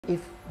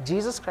If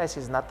Jesus Christ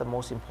is not the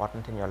most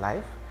important in your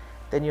life,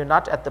 then you're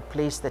not at the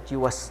place that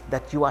you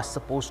are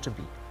supposed to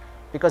be,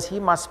 because he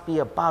must be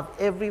above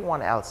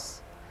everyone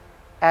else.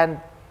 And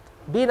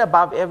being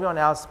above everyone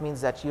else means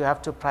that you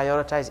have to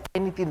prioritize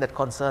anything that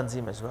concerns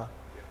him as well,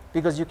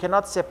 because you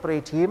cannot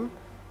separate him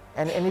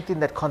and anything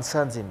that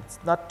concerns him. It's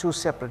not two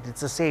separate,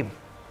 it's the same.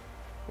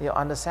 You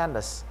understand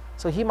this?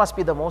 So he must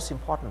be the most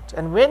important.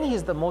 And when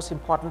he's the most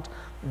important,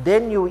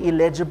 then you're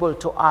eligible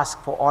to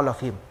ask for all of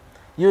him.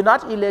 You're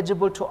not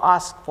eligible to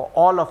ask for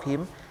all of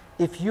him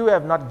if you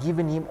have not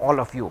given him all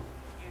of you.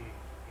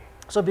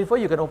 So before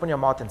you can open your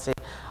mouth and say,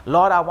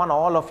 Lord, I want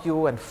all of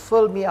you and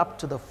fill me up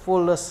to the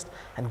fullest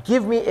and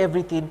give me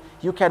everything,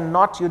 you're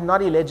not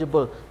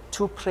eligible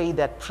to pray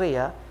that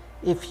prayer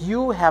if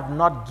you have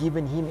not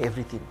given him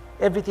everything.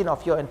 Everything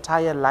of your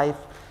entire life,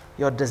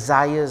 your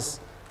desires,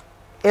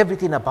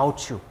 everything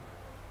about you.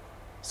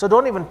 So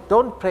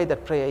don't pray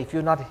that prayer if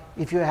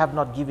you have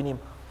not given him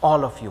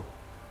all of you.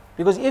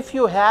 Because if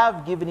you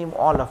have given him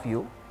all of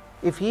you,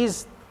 if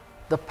he's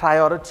the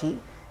priority,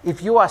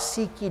 if you are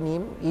seeking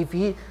him,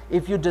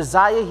 if you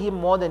desire him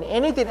more than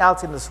anything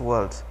else in this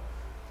world,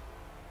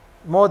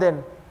 more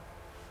than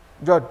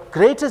your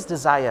greatest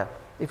desire,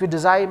 if you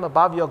desire him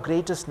above your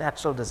greatest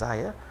natural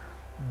desire,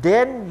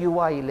 then you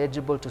are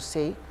eligible to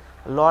say,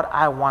 Lord,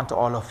 I want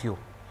all of you.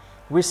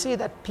 We see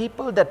that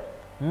people that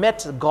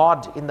met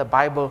God in the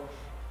Bible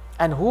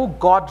and who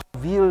God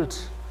revealed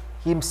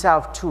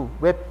himself to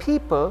were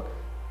people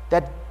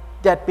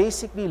that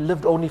basically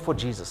lived only for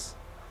Jesus.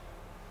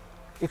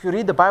 If you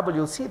read the Bible,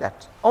 you'll see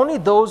that. Only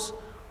those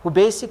who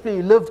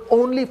basically lived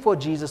only for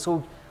Jesus,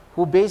 who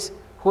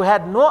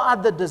had no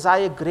other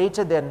desire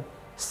greater than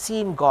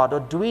seeing God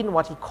or doing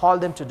what he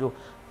called them to do,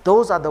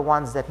 those are the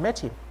ones that met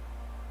him.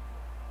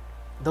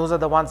 Those are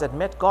the ones that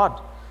met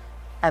God.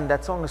 And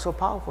that song is so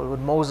powerful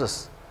with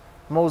Moses.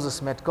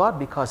 Moses met God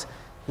because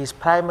his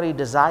primary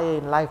desire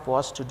in life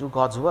was to do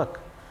God's work,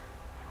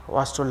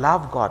 was to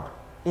love God.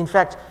 In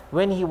fact,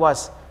 when he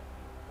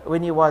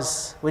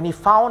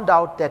found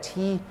out that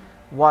he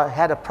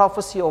had a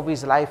prophecy over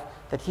his life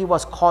that he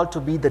was called to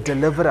be the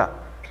deliverer,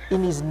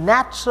 in his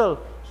natural,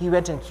 he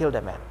went and killed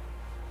a man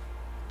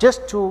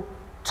just to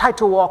try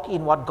to walk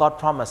in what God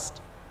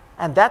promised.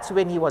 And that's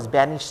when he was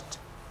banished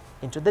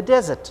into the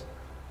desert,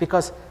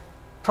 because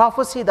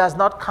prophecy does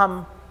not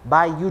come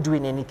by you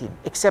doing anything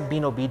except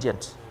being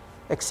obedient,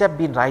 except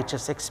being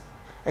righteous,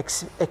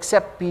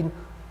 except being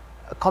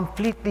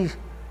completely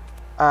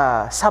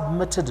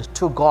submitted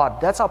to God.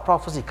 That's how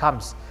prophecy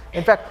comes.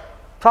 In fact,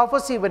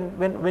 prophecy,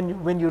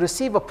 when you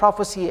receive a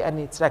prophecy and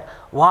it's like,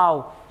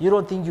 wow, you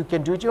don't think you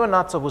can do it, you are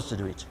not supposed to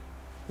do it.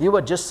 You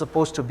were just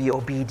supposed to be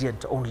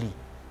obedient only.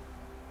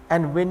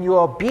 And when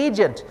you're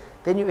obedient,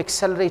 then you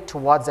accelerate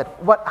towards that.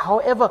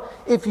 However,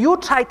 if you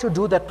try to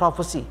do that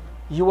prophecy,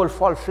 you will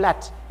fall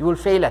flat. You will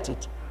fail at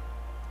it.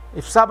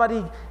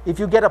 If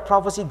you get a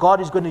prophecy,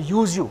 God is going to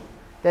use you,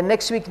 then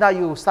next week now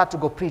you start to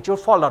go preach, you'll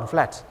fall down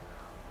flat.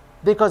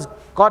 Because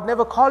God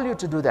never called you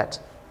to do that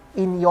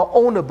in your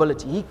own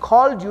ability. He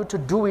called you to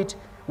do it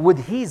with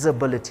his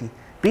ability,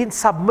 being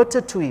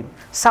submitted to him,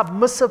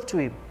 submissive to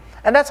him.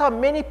 And that's how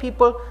many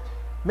people,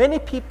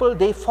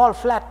 they fall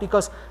flat,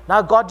 because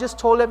now God just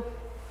told them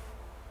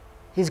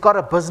he's got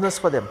a business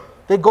for them.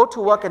 They go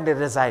to work and they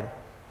resign.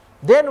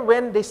 Then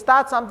when they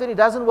start something, it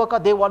doesn't work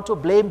out, they want to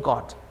blame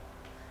God.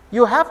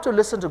 You have to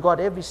listen to God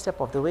every step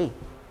of the way.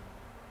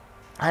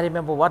 I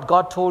remember what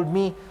God told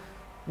me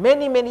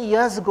many, many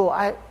years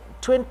ago.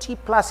 20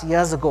 plus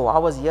years ago, I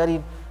was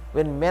hearing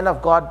when men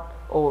of God,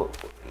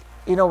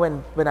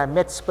 when I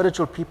met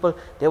spiritual people,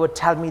 they would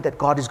tell me that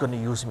God is going to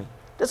use me.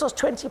 This was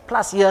 20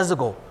 plus years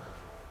ago,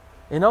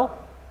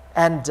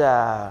 and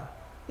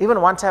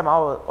even one time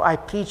I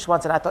preached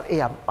once and I thought,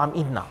 hey, I'm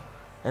in now,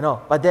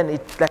 but then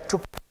it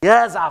took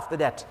years after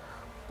that,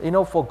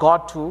 for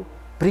God to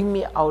bring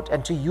me out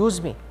and to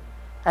use me.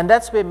 And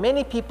that's where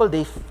many people,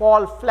 they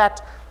fall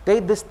flat. They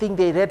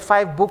read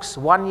 5 books,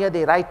 1 year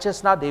they're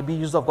righteous, now they be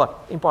used of God.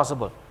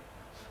 Impossible.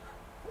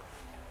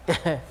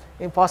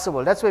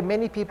 Impossible. That's where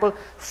many people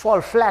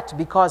fall flat,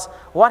 because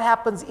what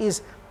happens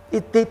is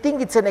they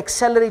think it's an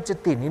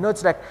accelerated thing.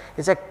 It's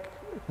like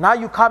now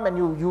you come and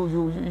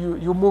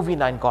you move in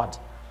God.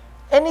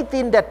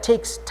 Anything that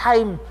takes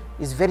time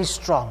is very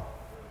strong.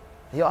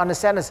 You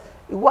understand this?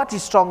 What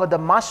is stronger? The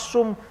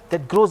mushroom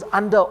that grows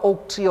under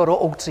oak tree or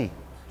oak tree.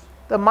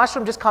 The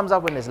mushroom just comes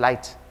up when there's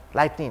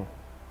lightning.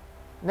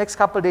 Next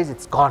couple of days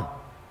it's gone,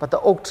 but the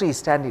oak tree is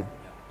standing.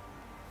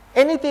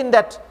 Anything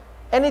that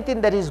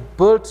is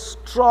built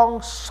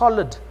strong,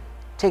 solid,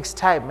 takes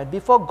time. And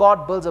before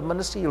God builds a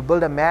ministry, He'll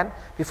build a man.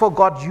 Before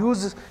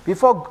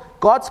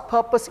God's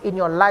purpose in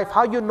your life,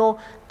 how you know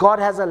God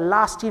has a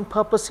lasting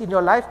purpose in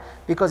your life?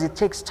 Because it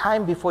takes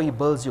time before He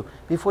builds you,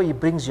 before He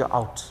brings you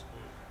out.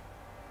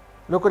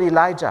 Look at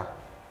Elijah.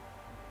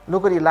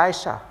 Look at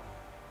Elisha.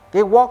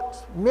 They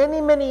walked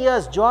many, many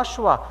years.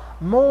 Joshua,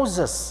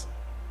 Moses,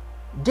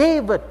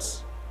 David,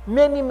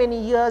 many, many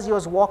years he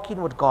was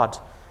walking with God.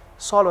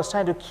 Saul was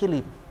trying to kill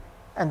him.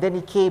 And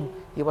then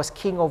he was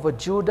king over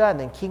Judah and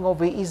then king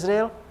over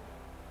Israel.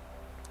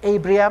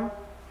 Abraham.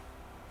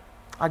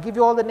 I'll give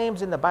you all the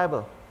names in the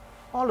Bible.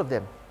 All of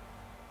them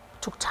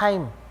took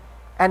time.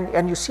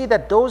 And you see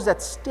that those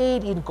that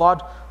stayed in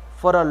God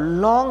for a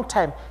long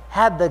time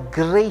had the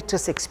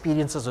greatest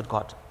experiences with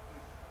God.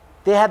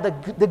 They had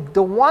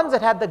the ones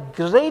that had the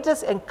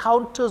greatest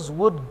encounters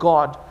with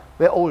God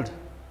were old.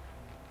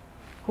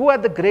 Who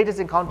had the greatest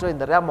encounter in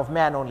the realm of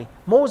man only?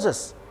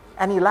 Moses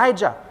and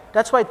Elijah.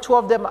 That's why two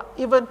of them,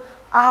 even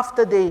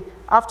after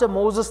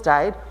Moses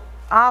died,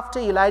 after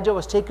Elijah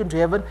was taken to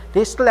heaven,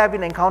 they still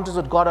having encounters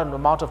with God on the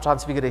Mount of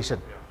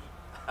Transfiguration.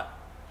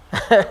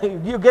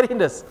 You're getting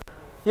this?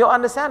 You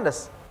understand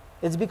this?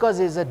 It's because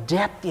there's a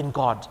depth in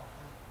God.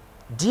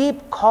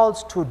 Deep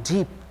calls to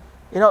deep.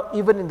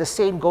 Even in the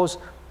saying goes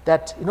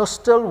that,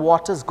 still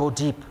waters go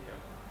deep.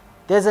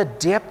 There's a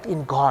depth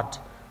in God.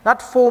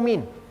 Not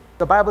foaming.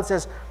 The Bible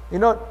says,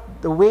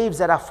 the waves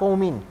that are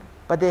foaming,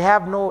 but they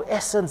have no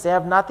essence, they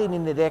have nothing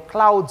in it. They're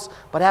clouds,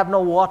 but have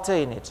no water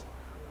in it.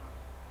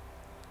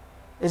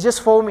 It's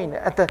just foaming.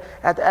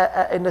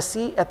 In the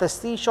sea, at the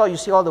seashore, you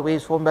see all the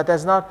waves foam, but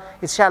there's not.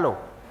 It's shallow.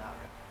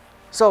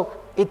 So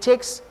it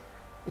takes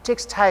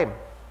time.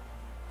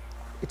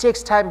 It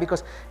takes time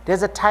because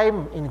there's a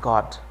time in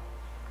God.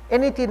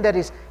 Anything that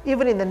is,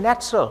 even in the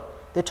natural,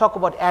 they talk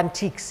about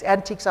antiques.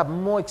 Antiques are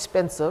more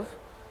expensive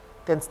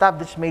than stuff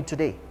that's made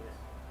today.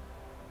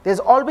 There's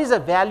always a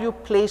value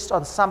placed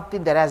on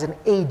something that has an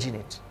age in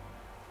it.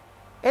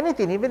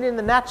 Anything, even in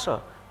the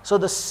natural. So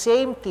the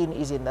same thing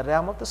is in the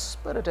realm of the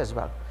spirit as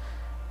well.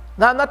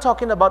 Now I'm not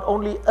talking about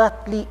only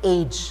earthly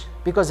age,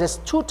 because there's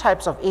two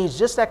types of age,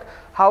 just like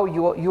how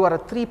you are a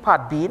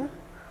three-part being.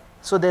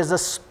 So there's a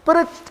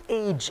spirit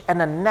age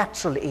and a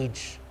natural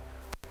age.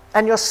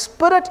 And your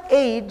spirit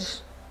age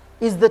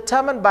is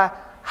determined by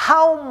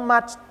how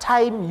much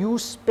time you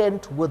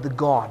spent with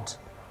God.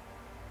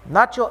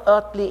 Not your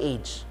earthly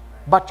age,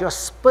 but your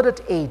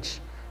spirit age.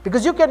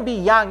 Because you can be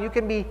young, you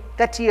can be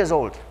 30 years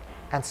old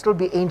and still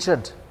be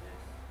ancient.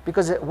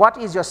 Because what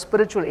is your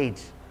spiritual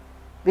age?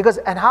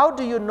 And how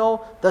do you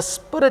know the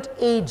spirit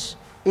age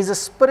is a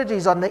spirit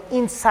is on the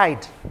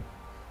inside?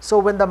 So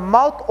when the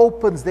mouth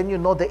opens, then you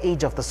know the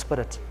age of the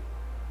spirit.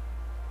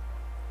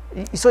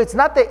 So it's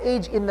not the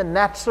age in the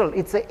natural,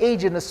 it's the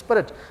age in the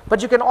spirit.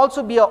 But you can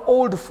also be an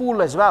old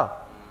fool as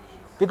well.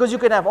 Because you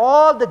can have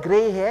all the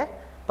gray hair,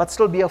 but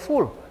still be a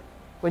fool.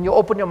 When you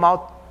open your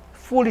mouth,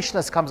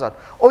 foolishness comes out.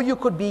 Or you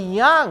could be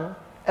young,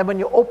 and when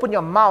you open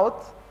your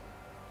mouth,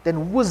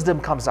 then wisdom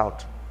comes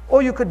out.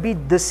 Or you could be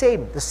the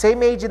same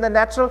age in the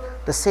natural,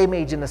 the same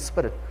age in the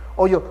spirit.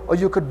 Or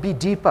you could be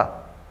deeper.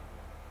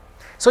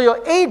 So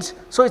your age,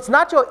 so it's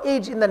not your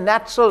age in the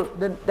natural,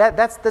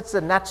 that's the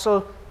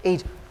natural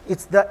age.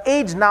 It's the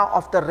age now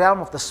of the realm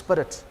of the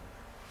spirit.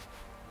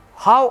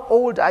 How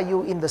old are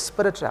you in the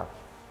spirit realm?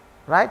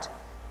 Right?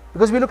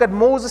 Because we look at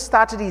Moses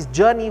started his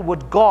journey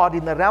with God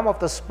in the realm of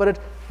the spirit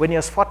when he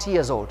was 40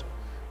 years old,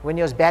 when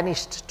he was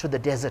banished to the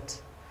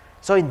desert.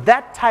 So in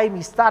that time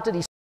he started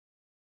his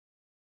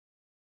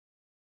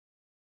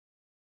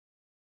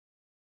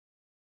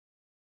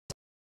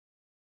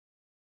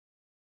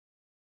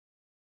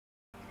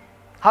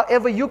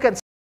however, you can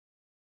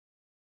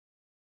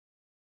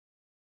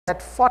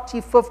at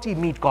 40, 50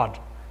 meet God.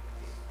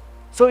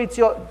 So it's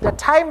the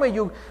time where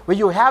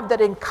you have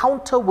that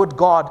encounter with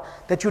God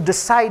that you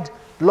decide,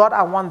 Lord,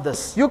 I want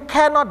this. You're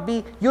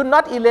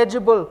not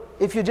eligible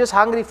if you're just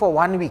hungry for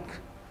 1 week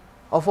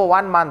or for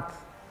 1 month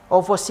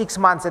or for 6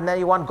 months and then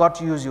you want God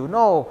to use you.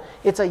 No,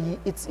 it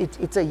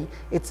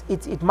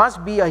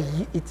must be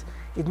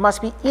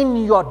in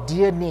your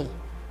DNA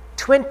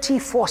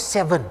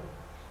 24/7.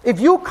 If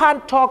you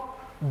can't talk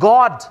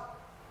God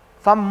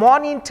from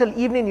morning till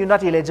evening, you're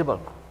not eligible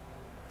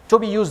to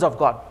be used of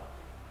God.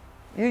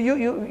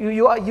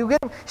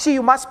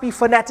 You must be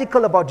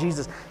fanatical about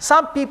Jesus.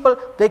 Some people,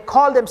 they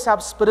call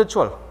themselves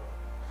spiritual,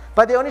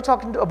 but they're only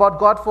talking about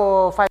God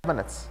for 5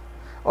 minutes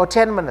or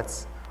 10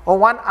 minutes or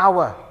 1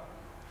 hour,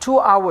 2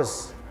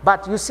 hours.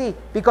 But you see,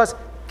 because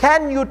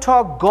can you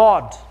talk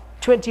God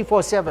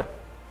 24/7?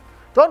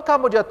 Don't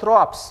come with your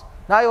throw-ups.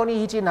 Now you're only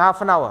eating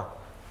half an hour,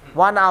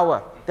 1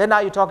 hour. Then now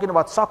you're talking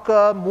about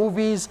soccer,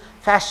 movies,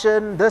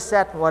 fashion, this,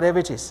 that, whatever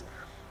it is.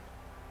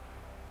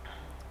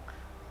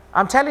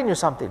 I'm telling you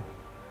something.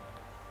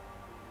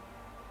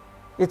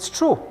 It's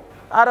true.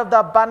 Out of the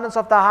abundance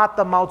of the heart,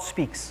 the mouth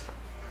speaks.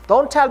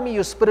 Don't tell me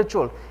you're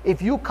spiritual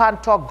if you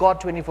can't talk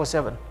God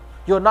 24/7.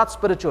 You're not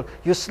spiritual.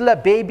 You're still a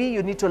baby.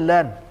 You need to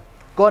learn.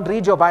 Go and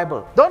read your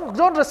Bible.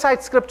 Don't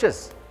recite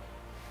scriptures.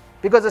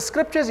 Because the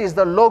scriptures is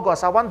the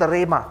logos. I want the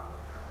rhema.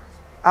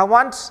 I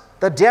want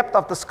the depth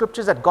of the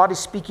scriptures that God is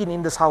speaking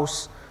in this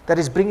house, that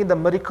is bringing the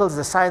miracles,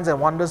 the signs and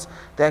wonders,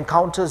 the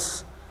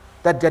encounters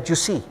that you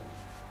see.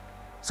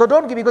 So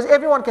don't give, because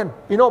everyone can,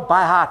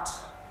 by heart.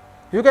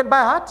 You can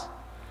by heart.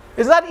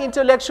 It's not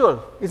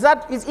intellectual.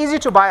 It's easy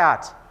to by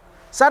heart.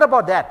 It's not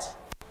about that.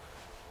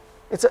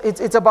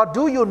 It's about,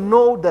 do you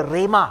know the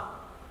rhema?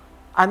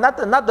 And not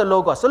the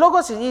logos. The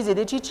logos is easy.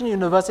 They teach in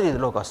university the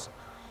logos.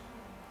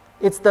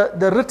 It's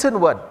the written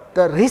word,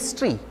 the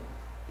history.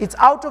 It's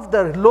out of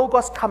the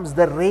logos comes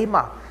the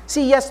rhema.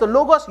 See, yes, the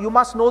Logos, you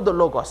must know the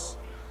Logos.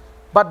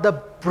 But the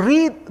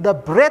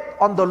breath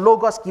on the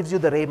Logos gives you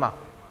the Rhema.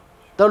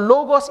 The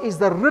Logos is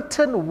the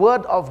written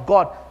word of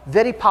God,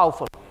 very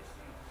powerful.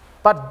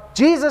 But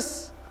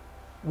Jesus,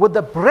 with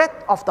the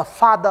breath of the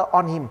Father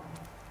on him,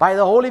 by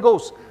the Holy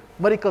Ghost,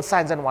 miracles,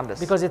 signs and wonders.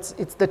 Because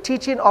it's the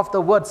teaching of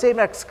the word, same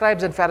as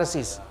scribes and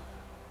Pharisees.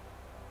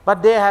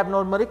 But they have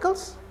no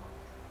miracles.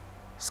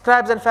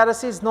 Scribes and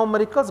Pharisees, no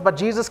miracles. But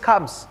Jesus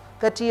comes,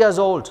 30 years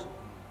old.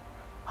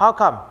 How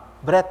come?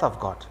 Breath of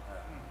God.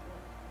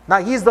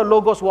 Now he's the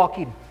Logos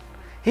walking.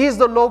 He's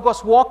the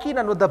Logos walking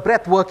and with the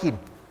breath working.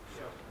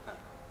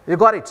 You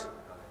got it?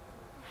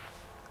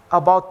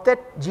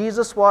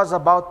 Jesus was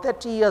about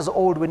 30 years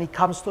old when he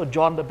comes to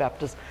John the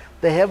Baptist.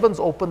 The heavens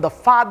open, the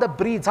Father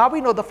breathes. How do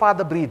we know the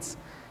Father breathes?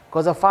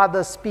 Because the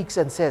Father speaks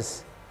and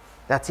says,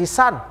 that's his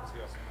Son.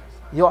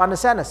 You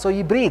understand? So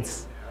he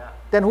breathes.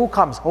 Then who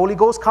comes? Holy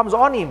Ghost comes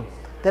on him.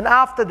 Then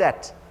after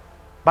that,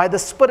 by the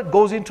Spirit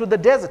goes into the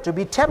desert to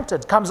be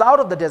tempted, comes out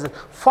of the desert.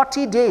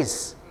 40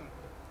 days.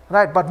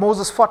 Right, but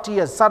Moses 40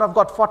 years, Son of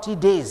God 40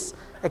 days,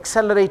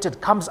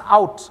 accelerated, comes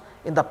out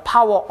in the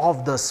power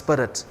of the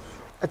Spirit.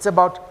 It's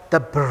about the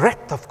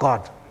breath of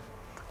God.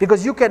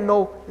 Because you can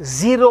know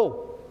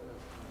zero.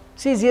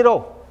 See,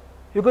 zero.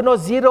 You can know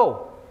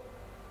zero.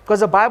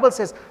 Because the Bible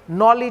says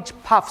knowledge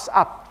puffs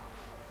up.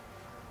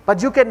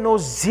 But you can know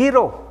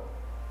zero.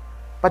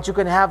 But you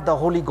can have the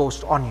Holy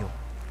Ghost on you.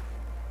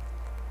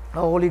 The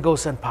Holy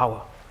Ghost and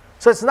power.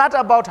 So it's not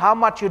about how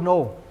much you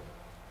know.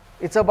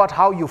 It's about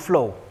how you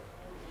flow.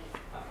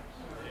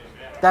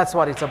 That's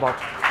what it's about.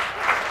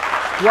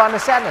 You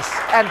understand this?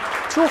 And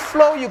to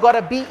flow, you got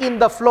to be in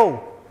the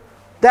flow.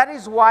 That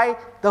is why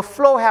the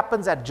flow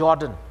happens at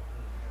Jordan.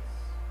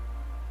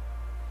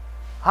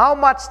 How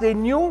much they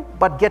knew,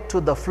 but get to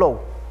the flow.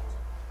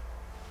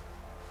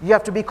 You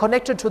have to be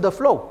connected to the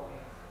flow.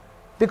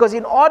 Because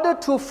in order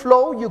to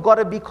flow, you got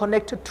to be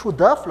connected to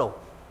the flow.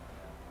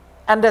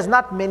 And there's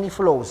not many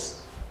flows.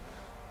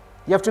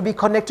 You have to be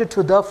connected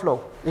to the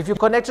flow. If you're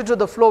connected to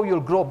the flow, you'll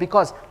grow.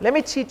 Because let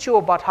me teach you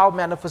about how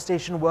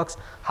manifestation works,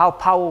 how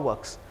power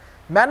works.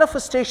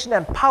 Manifestation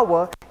and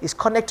power is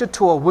connected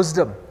to a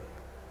wisdom.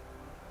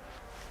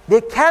 There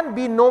can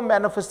be no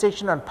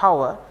manifestation and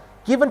power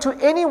given to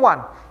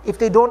anyone if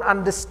they don't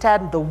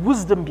understand the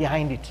wisdom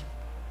behind it.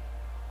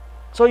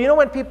 So you know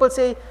when people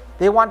say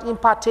they want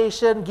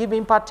impartation, give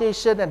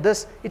impartation and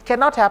this, it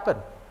cannot happen.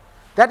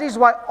 That is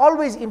why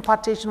always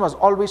impartation was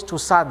always to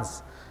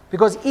sons.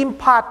 Because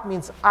impart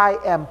means I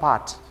am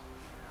part.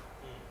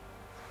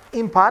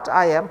 Impart,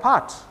 I am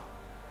part.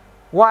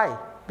 Why?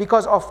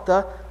 Because of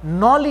the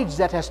knowledge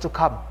that has to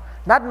come.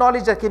 Not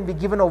knowledge that can be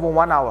given over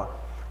 1 hour.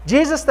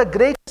 Jesus, the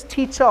greatest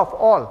teacher of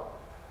all,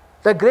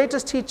 the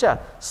greatest teacher,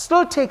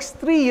 still takes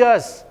 3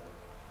 years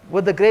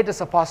with the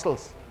greatest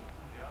apostles.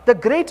 The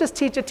greatest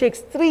teacher takes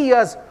 3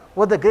 years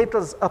with the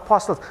greatest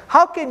apostles.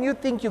 How can you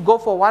think you go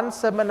for one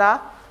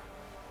seminar,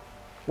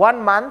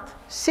 1 month,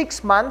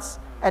 6 months,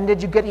 and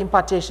then you get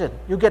impartation?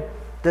 You get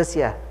this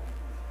year,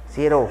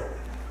 zero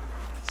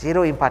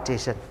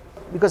impartation.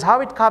 Because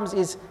how it comes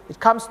is, it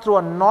comes through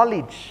a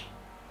knowledge,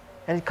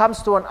 and it comes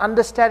through an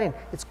understanding.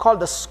 It's called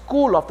the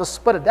school of the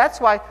Spirit. That's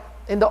why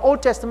in the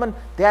Old Testament,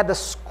 they had the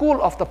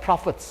school of the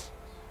prophets.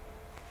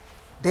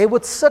 They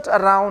would sit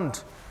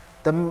around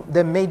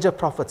the major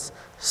prophets.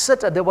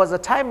 There was a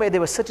time where they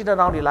were sitting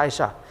around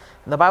Elisha.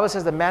 And the Bible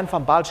says the man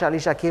from Baal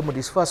Shalisha came with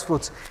his first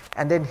fruits,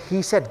 and then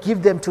he said,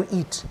 give them to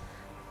eat.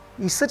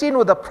 He's sitting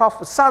with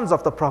the sons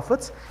of the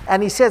prophets,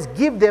 and he says,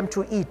 give them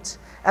to eat.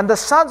 And the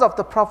sons of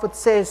the prophets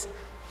says,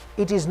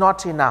 it is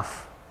not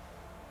enough.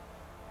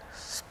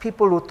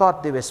 People who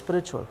thought they were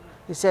spiritual.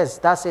 He says,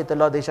 thus saith the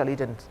Lord, they shall eat,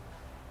 and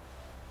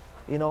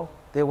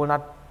they will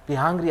not be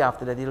hungry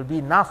after that. It will be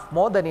enough,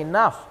 more than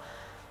enough.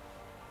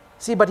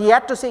 See, but he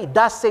had to say,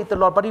 thus saith the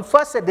Lord. But he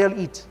first said they'll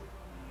eat.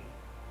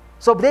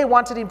 So they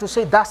wanted him to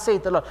say, thus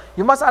saith the Lord.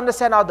 You must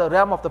understand how the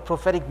realm of the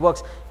prophetic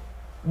works.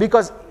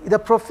 Because the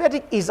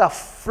prophetic is a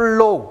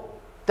flow.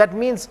 That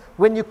means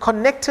when you're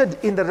connected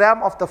in the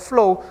realm of the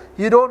flow,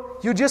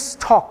 you just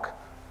talk.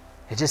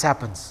 It just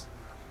happens.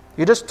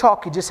 You just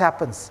talk, it just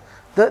happens.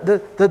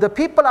 The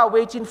people are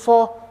waiting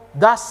for,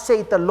 thus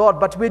saith the Lord.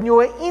 But when you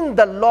are in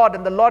the Lord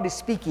and the Lord is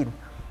speaking,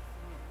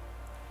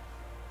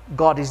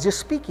 God is just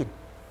speaking.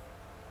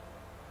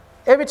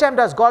 Every time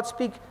does God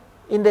speak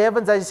in the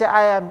heavens, as he say,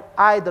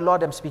 I, the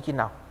Lord, am speaking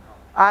now.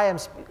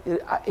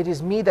 It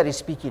is me that is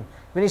speaking.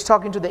 When he's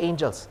talking to the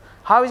angels,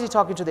 how is he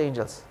talking to the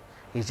angels?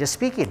 He's just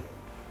speaking.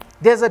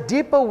 There's a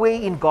deeper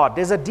way in God.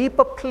 There's a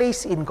deeper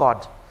place in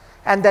God.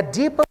 And that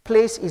deeper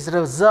place is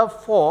reserved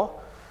for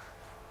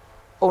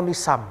only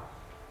some.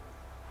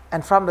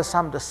 And from the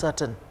some, the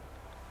certain.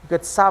 You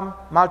get some,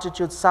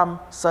 multitude, some,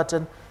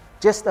 certain.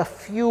 Just a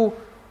few,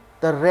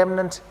 the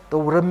remnant, the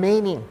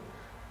remaining.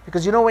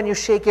 Because when you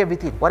shake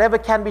everything, whatever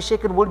can be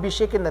shaken will be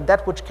shaken, and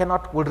that which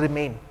cannot will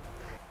remain.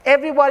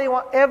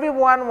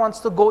 Everyone wants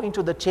to go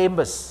into the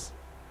chambers.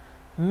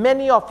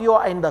 Many of you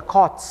are in the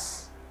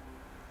courts.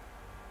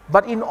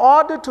 But in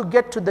order to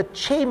get to the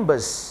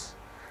chambers,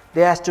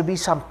 there has to be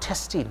some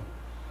testing.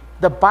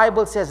 the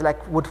Bible says,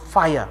 like wood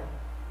fire.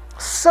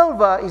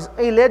 Silver is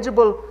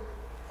illegible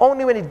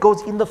only when it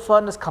goes in the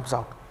furnace, comes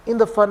out. In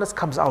the furnace,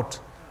 comes out.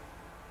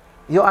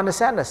 You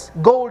understand this?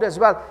 Gold as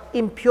well.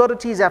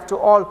 Impurities have to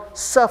all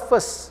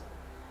surface.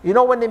 You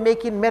know when they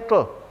make in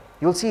metal,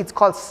 you'll see it's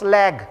called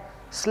slag.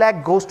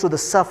 Slag goes to the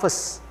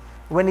surface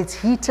when it's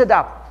heated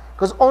up.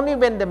 Because only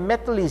when the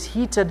metal is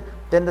heated,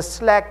 then the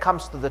slag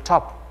comes to the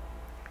top.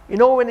 You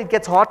know when it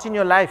gets hot in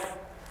your life,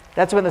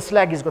 that's when the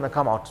slag is going to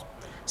come out.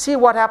 See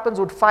what happens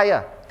with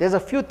fire. There's a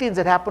few things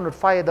that happen with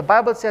fire. The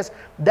Bible says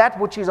that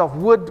which is of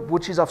wood,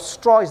 which is of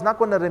straw, is not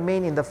going to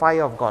remain in the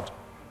fire of God.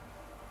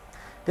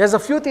 There's a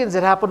few things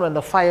that happen when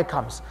the fire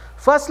comes.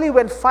 Firstly,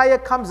 when fire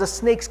comes, the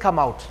snakes come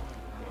out.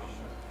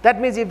 That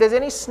means if there's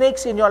any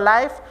snakes in your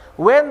life,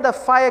 when the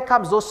fire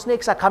comes, those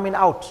snakes are coming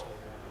out.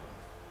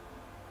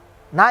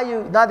 Now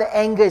the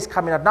anger is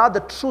coming out. Now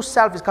the true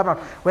self is coming out.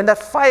 When the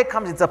fire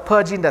comes, it's a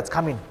purging that's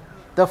coming.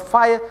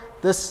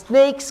 The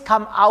snakes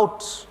come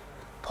out.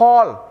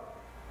 Paul,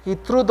 he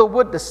threw the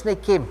wood, the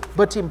snake came,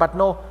 bit him, but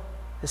no,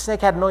 the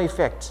snake had no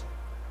effect.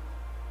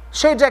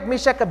 Shadrach,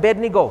 Meshach,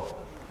 Abednego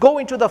go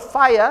into the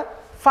fire.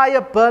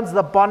 Fire burns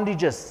the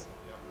bondages.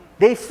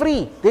 They're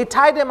free. They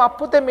tie them up,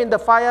 put them in the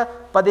fire,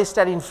 but they're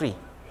standing free.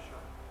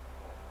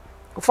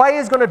 Fire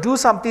is going to do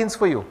some things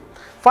for you.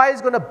 Fire is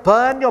going to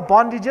burn your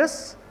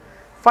bondages.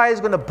 Fire is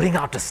going to bring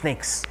out the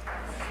snakes.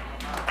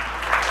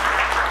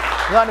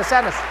 You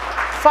understand this?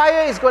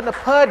 Fire is going to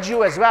purge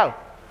you as well.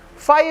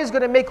 Fire is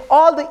going to make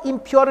all the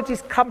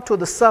impurities come to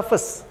the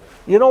surface.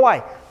 You know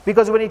why?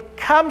 Because when it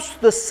comes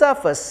to the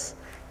surface,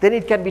 then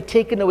it can be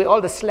taken away,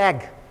 all the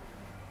slag.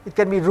 It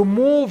can be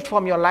removed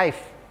from your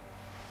life.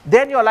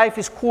 Then your life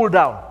is cooled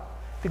down.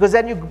 Because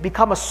then you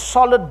become a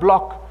solid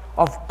block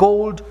of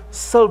gold,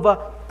 silver,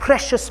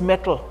 precious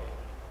metal.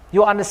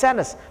 You understand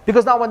this?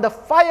 Because now when the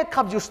fire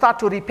comes, you start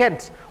to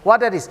repent.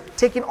 What that is?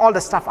 Taking all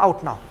the stuff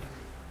out now.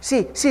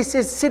 See,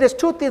 there's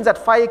two things that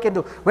fire can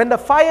do. When the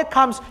fire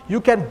comes, you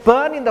can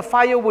burn in the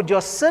fire with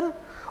your sin,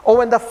 or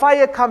when the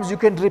fire comes, you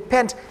can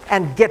repent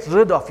and get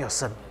rid of your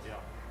sin.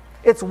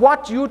 It's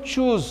what you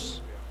choose.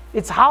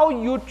 It's how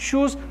you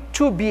choose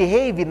to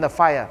behave in the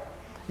fire.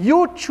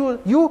 You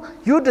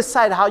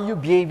decide how you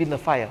behave in the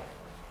fire.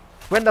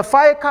 When the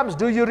fire comes,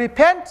 do you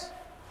repent?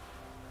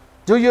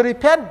 Do you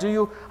repent? Do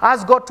you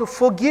ask God to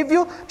forgive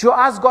you? Do you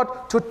ask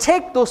God to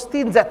take those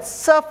things that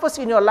surface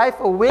in your life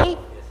away?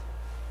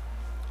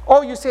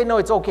 Or you say, no,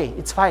 it's okay,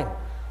 it's fine.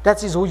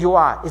 That is who you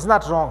are. It's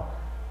not wrong.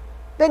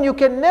 Then you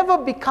can never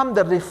become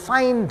the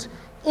refined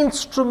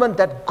instrument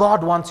that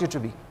God wants you to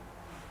be.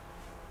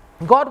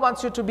 God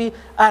wants you to be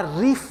a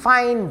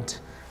refined,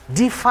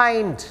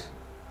 defined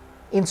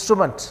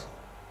instrument.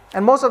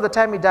 And most of the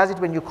time He does it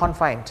when you're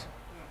confined.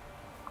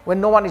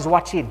 When no one is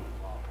watching.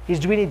 He's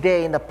doing it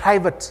there in the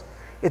private.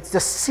 It's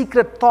the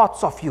secret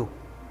thoughts of you.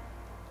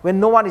 When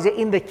no one is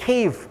in the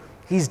cave,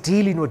 He's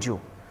dealing with you.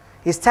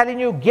 He's telling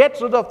you, get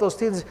rid of those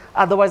things,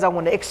 otherwise I'm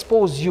going to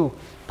expose you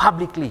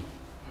publicly.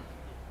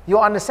 You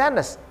understand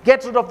this?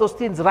 Get rid of those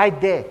things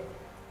right there.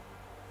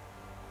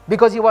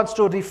 Because He wants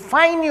to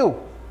refine you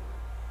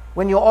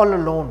when you're all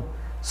alone.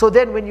 So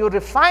then when you're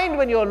refined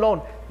when you're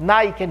alone,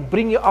 now He can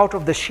bring you out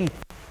of the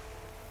sheath.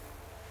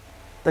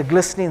 The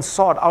glistening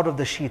sword out of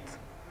the sheath.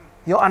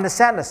 You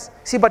understand this?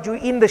 See, but you're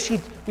in the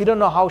sheath, you don't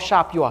know how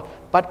sharp you are.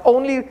 But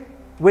only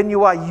when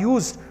you are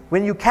used,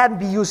 when you can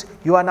be used,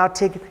 you are now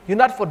taken. You're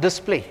not for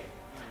display.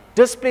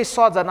 Display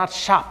swords are not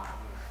sharp.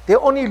 They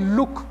only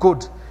look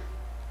good.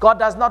 God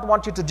does not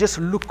want you to just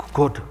look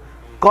good.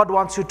 God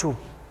wants you to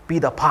be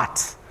the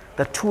part,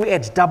 the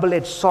two-edged,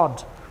 double-edged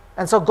sword.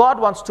 And so God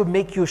wants to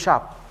make you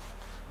sharp.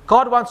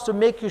 God wants to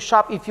make you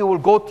sharp if you will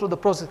go through the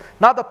process.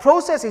 Now the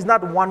process is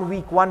not 1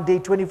 week, 1 day,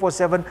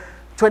 24/7,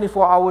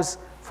 24 hours,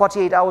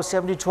 48 hours,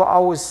 72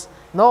 hours.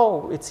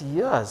 No, it's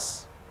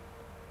years.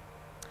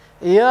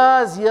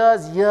 Years.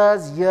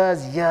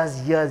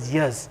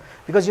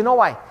 Because you know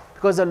why?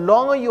 Because the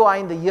longer you are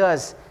in the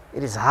years,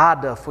 it is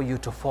harder for you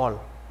to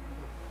fall.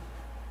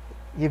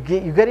 You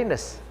getting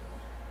this?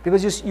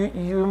 Because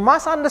you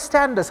must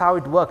understand this, how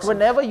it works.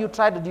 Whenever you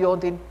try to do your own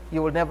thing,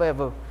 you'll never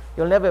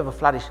ever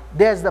flourish.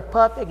 There's the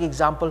perfect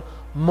example,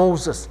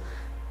 Moses.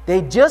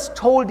 They just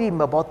told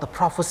him about the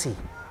prophecy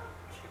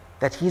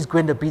that he's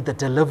going to be the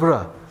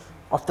deliverer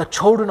of the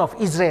children of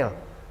Israel.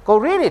 Go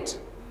read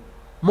it.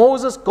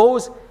 Moses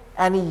goes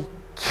and he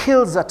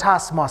kills a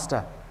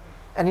taskmaster.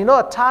 And you know,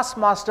 a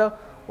taskmaster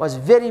was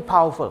very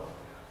powerful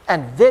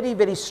and very,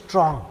 very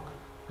strong,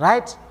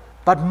 right?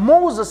 But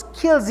Moses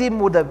kills him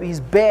with his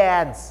bare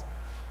hands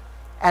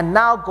and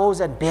now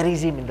goes and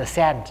buries him in the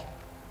sand.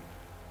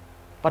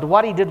 But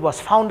what he did was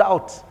found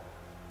out,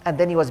 and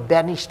then he was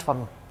banished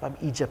from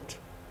Egypt.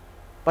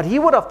 But he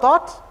would have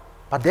thought,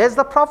 but there's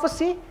the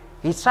prophecy.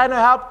 He's trying to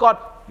help God.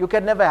 You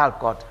can never help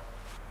God.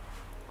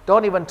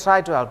 Don't even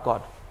try to help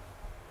God.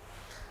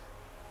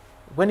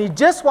 When he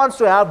just wants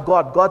to help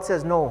God, God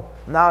says, no,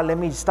 now let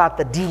me start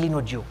the dealing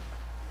with you.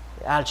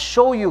 I'll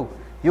show you,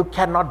 you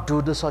cannot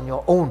do this on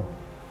your own.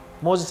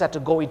 Moses had to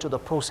go into the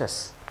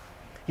process.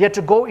 He had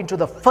to go into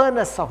the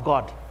furnace of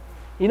God.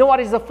 You know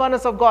what is the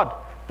furnace of God?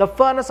 The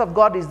furnace of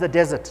God is the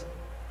desert.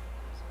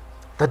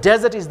 The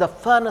desert is the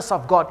furnace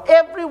of God.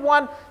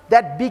 Everyone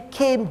that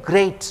became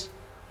great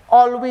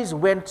always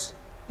went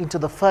into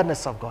the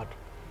furnace of God.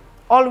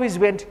 Always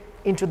went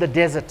into the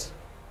desert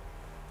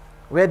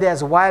where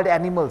there's wild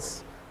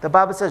animals. The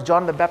Bible says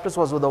John the Baptist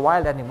was with the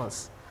wild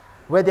animals.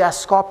 Where there are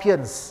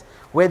scorpions,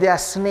 where there are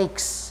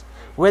snakes,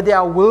 where there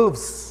are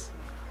wolves,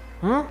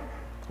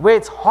 where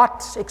it's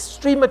hot,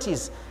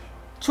 extremities,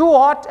 too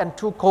hot and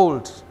too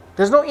cold.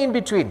 There's no in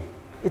between.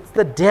 It's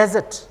the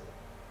desert.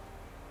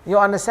 You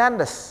understand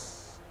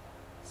this?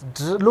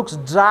 It looks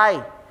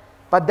dry,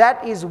 but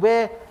that is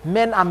where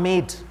men are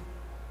made.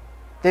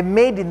 They're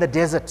made in the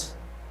desert.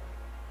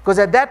 Because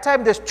at that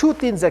time, there's two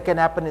things that can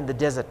happen in the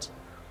desert.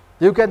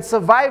 You can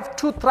survive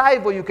to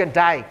thrive, or you can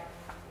die.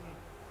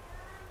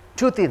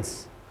 Two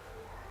things.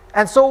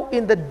 And so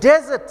in the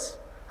desert,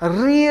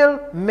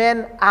 real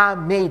men are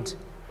made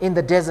in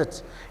the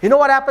desert. You know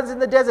what happens in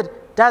the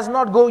desert? Does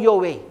not go your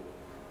way.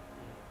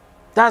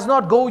 Does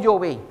not go your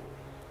way.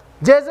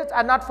 Deserts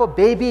are not for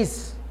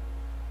babies.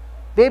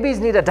 Babies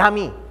need a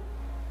dummy.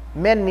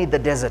 Men need the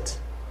desert.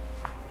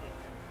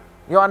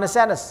 You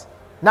understand this?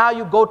 Now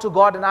you go to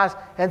God and ask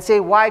and say,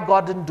 why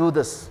God didn't do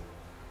this?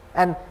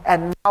 And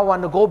now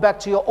want to go back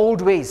to your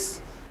old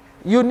ways.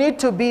 You need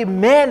to be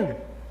men,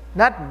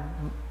 not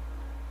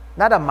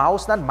a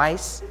mouse, not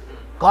mice.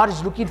 God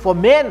is looking for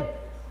men.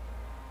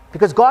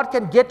 Because God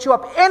can get you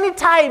up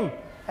anytime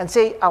and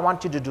say, I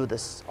want you to do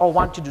this, or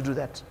want you to do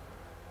that.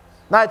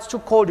 Now it's too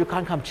cold, you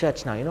can't come to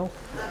church now, you know.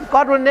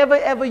 God will never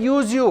ever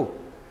use you.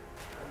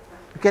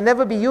 You can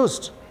never be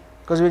used.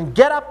 Because when you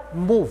get up,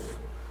 move.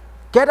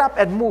 Get up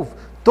and move.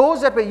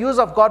 Those that were used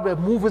of God were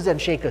movers and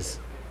shakers.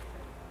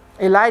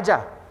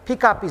 Elijah,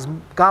 pick up his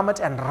garment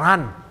and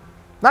run.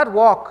 Not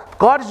walk.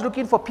 God is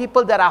looking for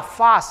people that are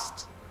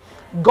fast.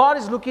 God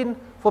is looking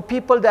for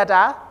people that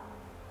are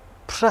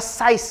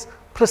precise,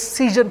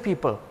 precision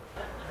people.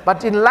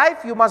 But in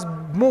life, you must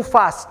move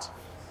fast.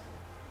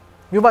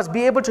 You must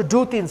be able to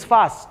do things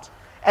fast.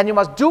 And you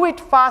must do it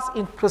fast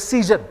in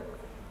precision.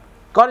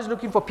 God is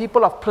looking for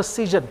people of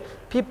precision.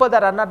 People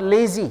that are not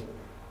lazy.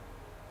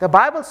 The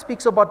Bible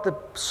speaks about the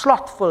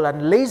slothful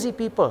and lazy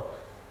people.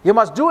 You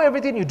must do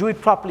everything, you do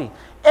it properly.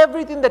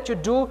 Everything that you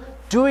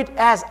do it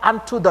as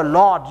unto the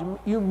Lord.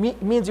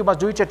 Means you must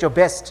do it at your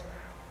best.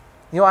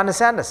 You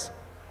understand this?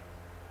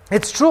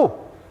 It's true.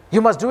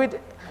 You must do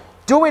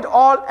it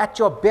all at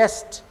your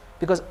best.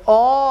 Because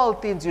all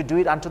things you do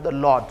it unto the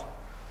Lord.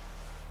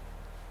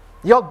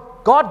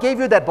 God gave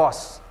you that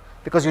boss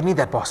because you need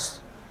that boss.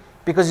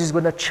 Because he's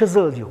going to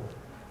chisel you.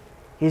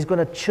 He's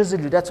going to chisel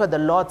you. That's why the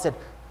Lord said,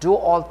 do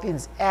all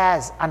things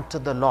as unto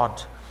the Lord.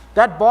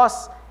 That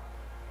boss,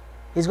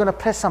 he's going to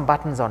press some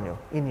buttons on you,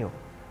 in you.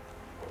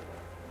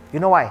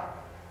 You know why?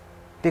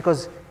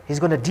 Because he's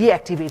going to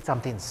deactivate some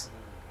things.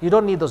 You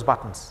don't need those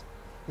buttons.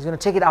 He's going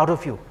to take it out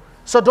of you.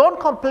 So don't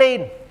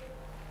complain.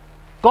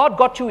 God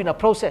got you in a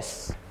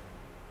process.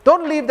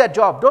 Don't leave that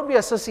job. Don't be a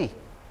sissy.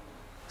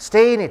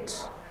 Stay in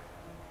it.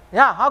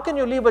 Yeah, how can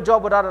you leave a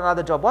job without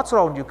another job? What's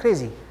wrong with you?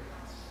 Crazy.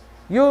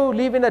 You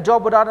leaving a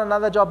job without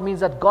another job means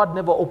that God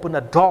never opened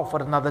a door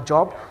for another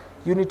job.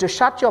 You need to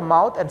shut your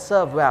mouth and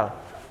serve well.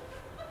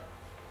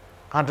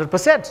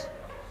 100%.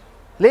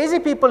 Lazy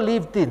people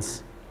leave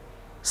things.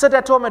 Sit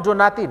at home and do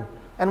nothing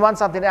and want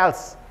something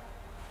else.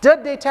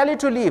 Did they tell you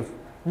to leave?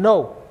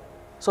 No.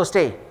 So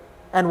stay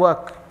and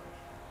work.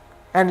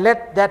 And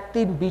let that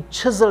thing be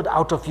chiseled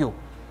out of you.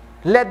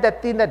 Let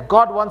that thing that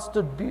God wants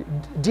to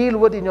deal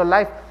with in your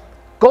life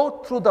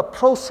go through the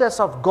process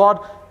of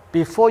God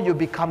before you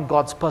become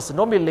God's person.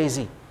 Don't be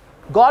lazy.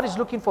 God is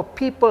looking for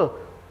people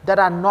that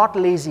are not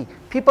lazy.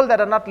 People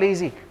that are not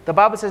lazy. The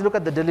Bible says, look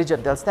at the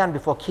diligent. They'll stand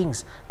before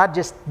kings, not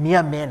just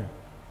mere men.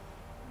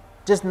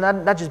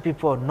 Not just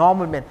before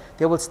normal men.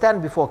 They will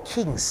stand before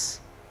kings.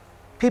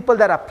 People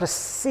that are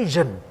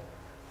precision.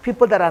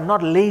 People that are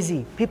not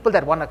lazy. People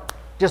that want to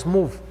just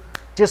move.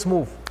 Just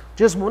move.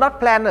 Just move. Not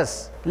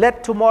planners.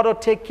 Let tomorrow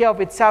take care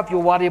of itself. You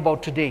worry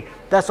about today.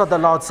 That's what the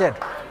Lord said.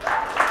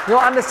 You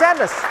understand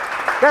this?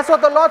 That's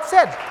what the Lord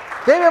said.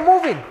 They were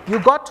moving. You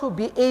got to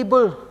be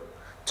able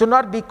to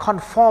not be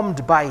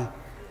conformed by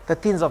the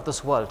things of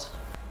this world.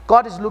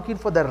 God is looking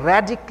for the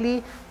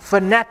radically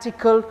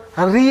fanatical,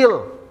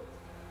 real.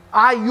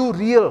 Are you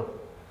real?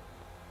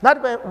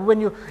 Not when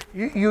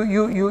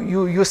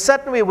you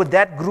certain way with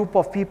that group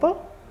of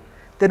people,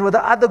 then with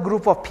the other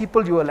group of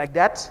people you are like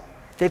that.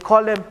 They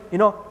call them,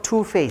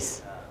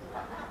 two-face.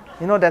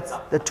 That's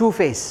the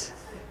two-face.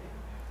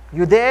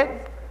 You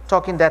there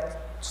talking that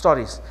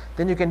stories.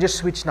 Then you can just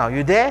switch now.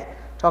 You there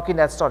talking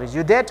that stories.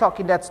 You there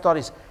talking that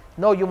stories.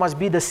 No, you must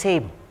be the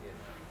same.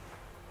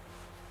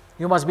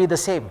 You must be the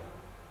same.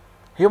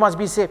 You must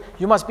be same.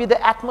 You must be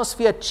the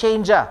atmosphere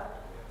changer.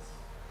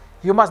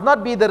 You must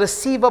not be the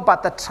receiver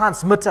but the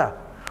transmitter.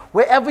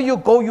 Wherever you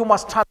go, you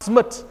must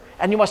transmit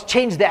and you must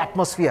change the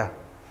atmosphere.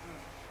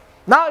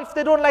 Now, if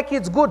they don't like you,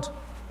 it's good.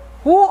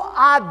 Who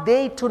are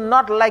they to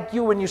not like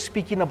you when you're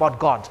speaking about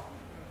God?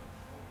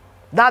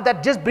 Now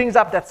that just brings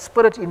up that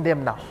spirit in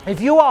them now.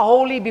 If you are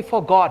holy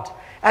before God,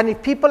 and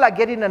if people are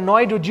getting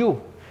annoyed with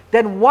you,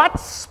 then what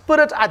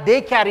spirit are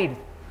they carrying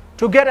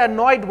to get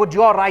annoyed with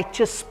your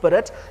righteous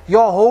spirit,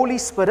 your Holy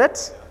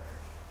Spirit?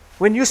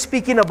 When you're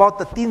speaking about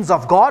the things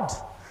of God,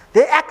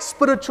 they act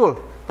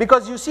spiritual.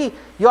 Because you see,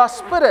 your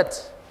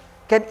spirit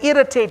can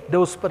irritate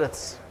those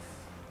spirits.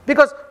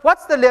 Because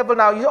what's the level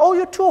now?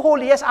 You're too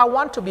holy. Yes, I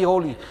want to be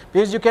holy.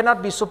 Because you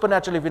cannot be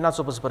supernatural if you're not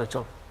super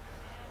spiritual.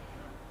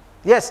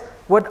 Yes,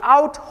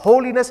 without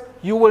holiness,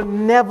 you will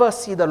never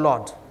see the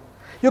Lord.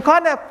 You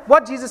can't have,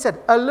 what Jesus said,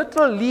 a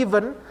little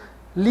leaven,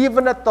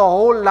 leaveneth the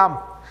whole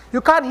lump.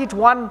 You can't eat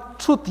one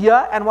truth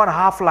here and one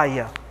half lie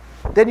here.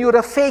 Then you're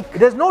a fake.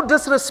 There's no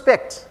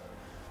disrespect.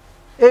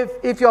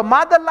 If your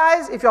mother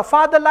lies, if your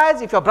father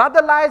lies, if your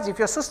brother lies, if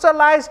your sister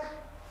lies,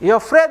 your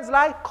friends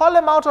lie, call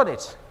them out on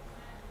it.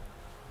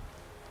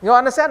 You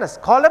understand this?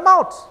 Call them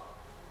out.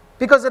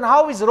 Because then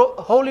how is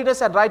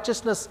holiness and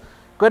righteousness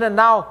going to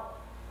now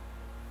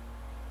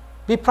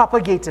be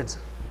propagated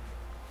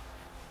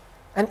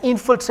and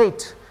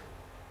infiltrate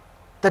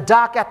the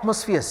dark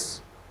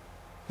atmospheres?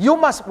 You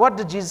must, what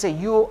did Jesus say?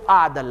 You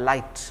are the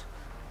light.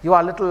 You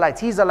are little light.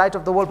 He's the light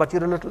of the world, but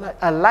you're a little light.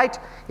 A light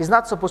is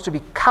not supposed to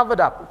be covered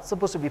up. It's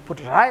supposed to be put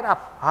right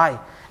up high,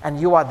 and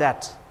you are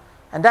that.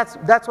 And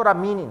that's what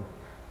I'm meaning.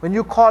 When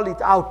you call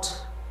it out,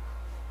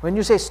 when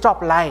you say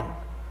stop lying,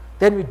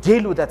 then we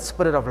deal with that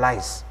spirit of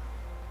lies.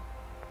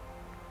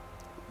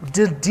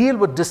 Deal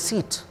with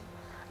deceit.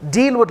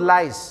 Deal with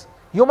lies.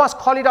 You must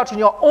call it out in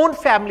your own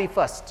family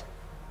first,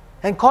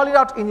 and call it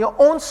out in your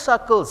own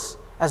circles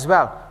as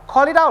well.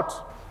 Call it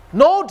out.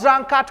 No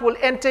drunkard will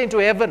enter into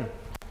heaven.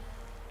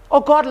 Oh,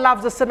 God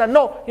loves the sinner.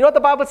 No, you know what the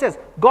Bible says?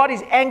 God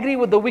is angry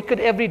with the wicked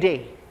every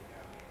day.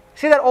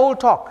 See that old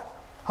talk?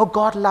 Oh,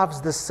 God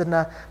loves the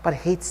sinner but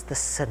hates the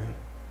sin.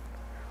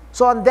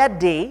 So on that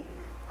day,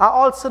 are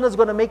all sinners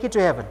going to make it to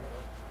heaven?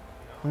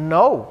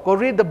 No. Go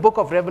read the book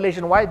of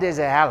Revelation, why there's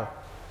a hell.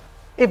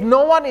 If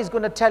no one is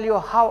going to tell you,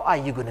 how are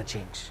you going to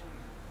change?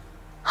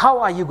 How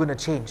are you going to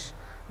change?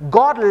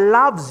 God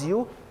loves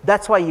you,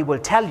 that's why He will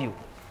tell you.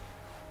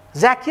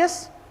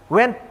 Zacchaeus,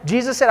 when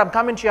Jesus said, I'm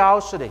coming to your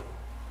house today,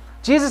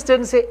 Jesus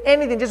didn't say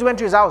anything, just went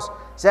to his house.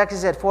 Zacchaeus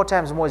said 4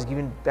 times more is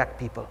giving back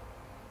people.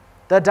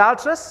 The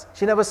adulteress,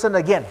 she never sinned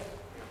again.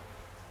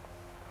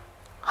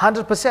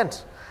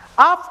 100%.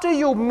 After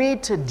you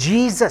meet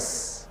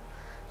Jesus,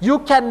 you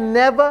can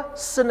never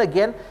sin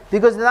again,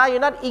 because now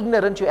you're not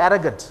ignorant, you're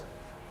arrogant.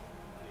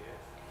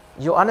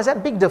 You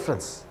understand? Big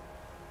difference.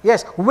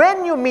 Yes,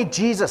 when you meet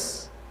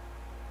Jesus,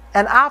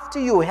 and after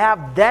you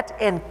have that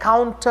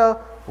encounter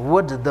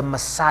with the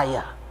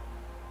Messiah,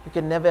 you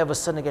can never ever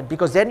sin again,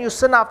 because then you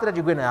sin after that,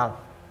 you're going to hell.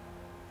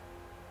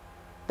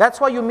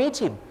 That's why you meet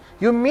Him.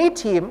 You meet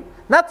Him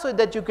not so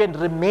that you can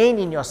remain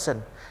in your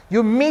sin.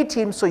 You meet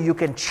Him so you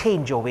can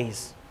change your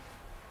ways.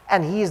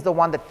 And He is the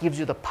one that gives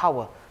you the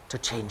power to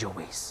change your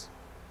ways.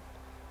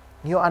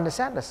 You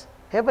understand this?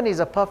 Heaven is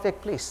a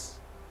perfect place.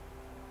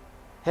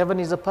 Heaven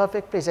is a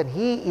perfect place, and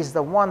He is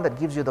the one that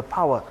gives you the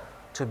power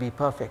to be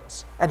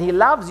perfect. And He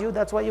loves you,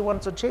 that's why He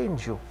wants to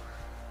change you.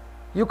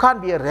 You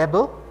can't be a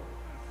rebel.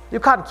 You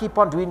can't keep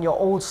on doing your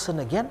old sin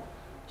again.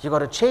 You got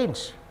to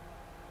change.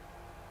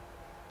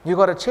 You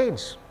got to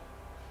change.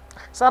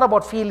 It's not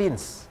about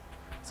feelings.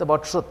 It's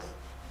about truth.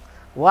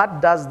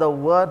 What does the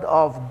Word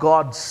of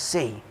God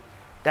say?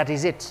 That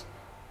is it.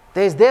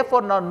 There is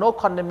therefore now no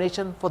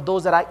condemnation for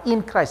those that are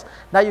in Christ.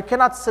 Now you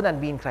cannot sin and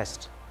be in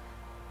Christ.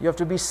 You have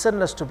to be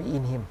sinless to be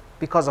in Him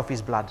because of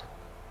His blood.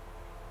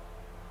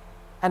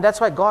 And that's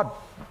why God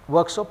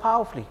works so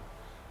powerfully.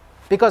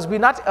 Because we're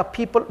not a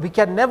people, we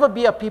can never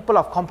be a people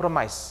of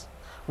compromise.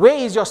 Where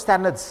is your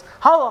standards?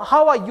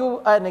 How are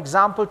you an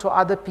example to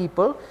other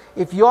people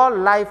if your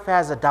life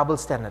has a double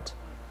standard?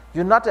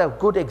 You're not a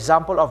good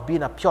example of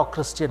being a pure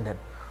Christian then.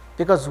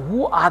 Because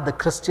who are the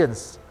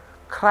Christians?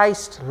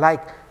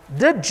 Christ-like.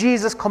 Did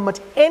Jesus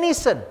commit any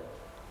sin?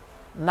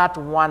 Not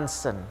one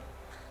sin.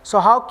 So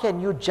how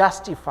can you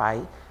justify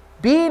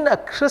being a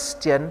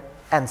Christian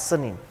and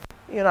sinning?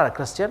 You're not a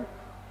Christian.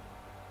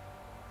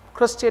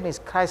 Christian is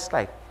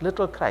Christ-like,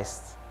 little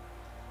Christ.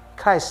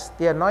 Christ,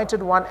 the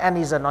anointed one, and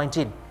His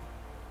anointing.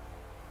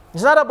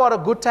 It's not about a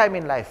good time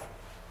in life.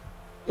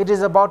 It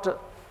is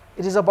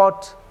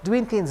about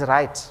doing things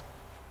right.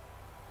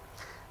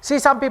 See,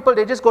 some people,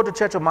 they just go to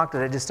church to mark the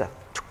register.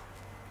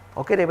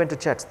 Okay, they went to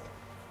church.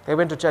 They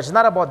went to church. It's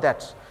not about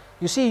that.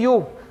 You see,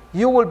 you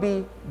will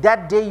be,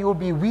 that day you will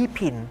be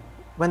weeping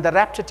when the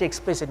rapture takes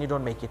place and you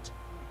don't make it.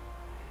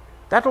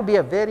 That will be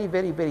a very,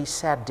 very, very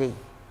sad day.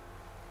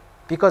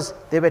 Because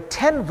there were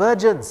 10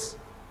 virgins,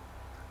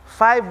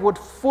 5 with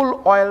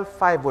full oil,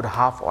 5 with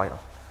half oil.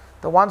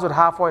 The ones with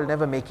half oil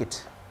never make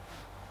it.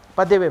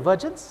 But they were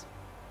virgins.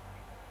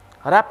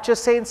 Rapture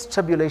saints,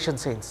 tribulation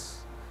saints.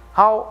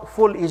 How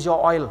full is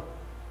your oil?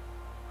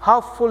 How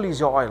full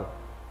is your oil?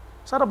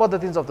 It's not about the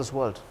things of this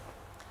world.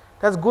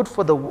 That's good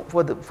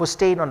for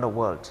staying on the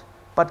world.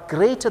 But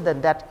greater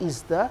than that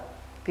is the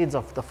things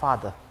of the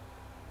Father.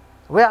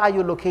 Where are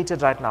you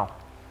located right now?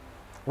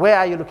 Where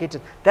are you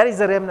located? That is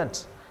the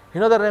remnant. You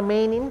know the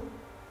remaining?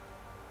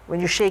 When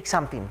you shake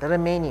something, the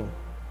remaining.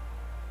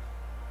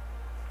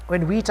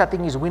 When wheat, I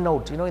think, is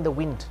winnowed, you know, in the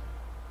wind,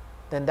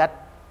 then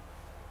that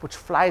which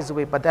flies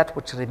away, but that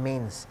which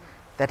remains,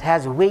 that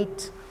has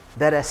weight,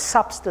 that has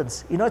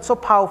substance. You know, it's so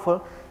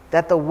powerful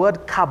that the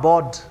word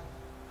kabod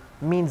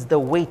means the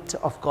weight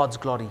of God's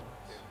glory.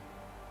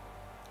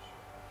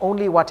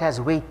 Only what has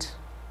weight.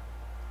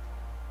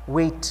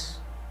 Weight.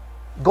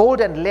 Gold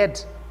and lead,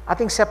 I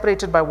think,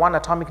 separated by one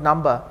atomic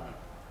number,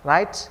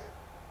 right?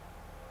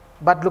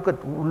 But look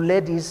at,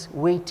 lead is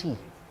weighty.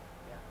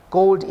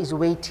 Gold is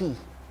weighty.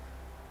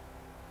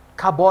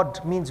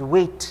 Kabod means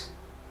weight.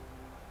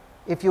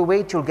 If you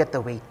wait, you'll get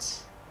the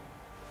weight.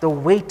 The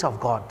weight of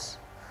God.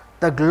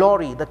 The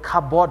glory, the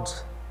kabod,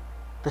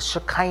 the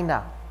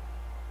Shekinah,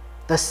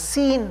 the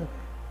seen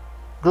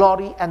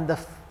glory and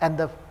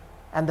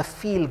the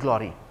feel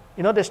glory.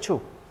 You know, there's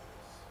two.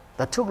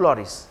 The two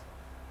glories.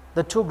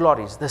 The two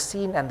glories, the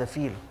seen and the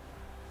feel.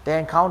 They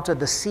encountered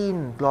the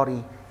seen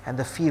glory and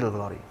the feel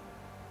glory.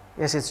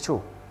 Yes, it's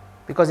true.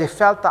 Because they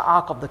felt the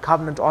ark of the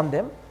covenant on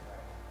them,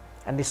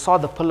 and they saw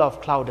the pillar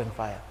of cloud and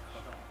fire.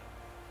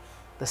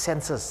 The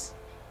senses.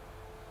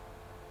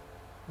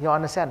 You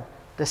understand?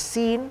 The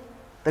seen,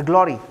 the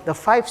glory, the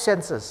five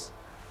senses.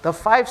 The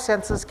five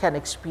senses can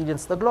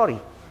experience the glory.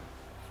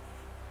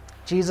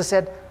 Jesus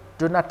said,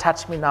 do not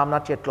touch me now, I'm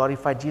not yet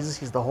glorified.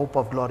 Jesus is the hope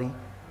of glory.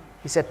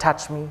 He said,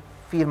 touch me,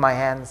 feel my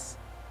hands.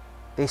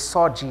 They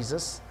saw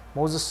Jesus.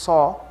 Moses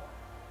saw.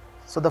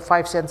 So the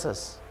five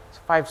senses,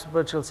 five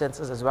spiritual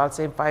senses as well,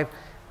 same five,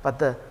 but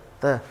the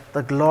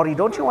glory.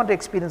 Don't you want to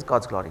experience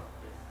God's glory?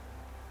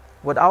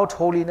 Without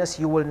holiness,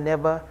 you will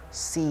never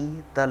see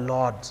the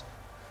Lord.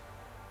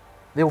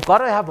 You've got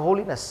to have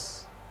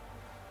holiness.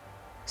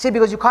 See,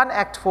 because you can't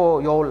act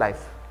for your whole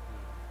life.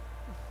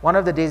 One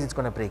of the days it's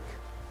going to break.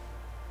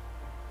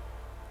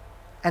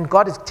 And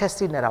God is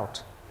testing that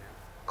out.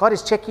 God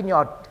is checking you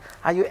out.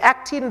 Are you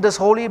acting this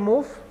holy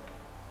move,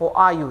 or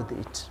are you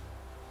it?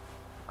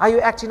 Are you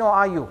acting, or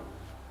are you?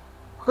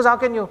 Because how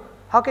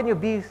can you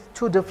be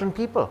two different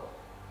people?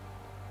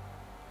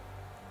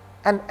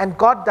 And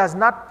God does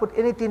not put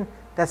anything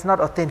that's not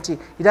authentic.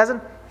 He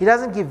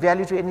doesn't give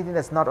value to anything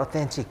that's not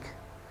authentic.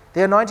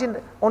 The anointing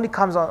only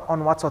comes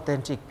on what's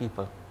authentic,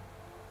 people.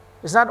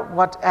 It's not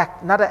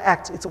not an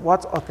act, it's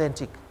what's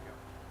authentic.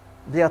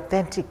 They're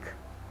authentic.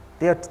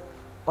 They're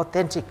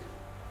authentic.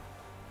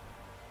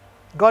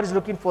 God is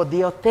looking for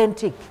the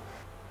authentic.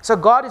 So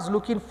God is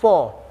looking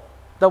for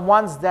the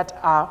ones that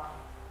are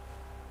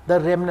the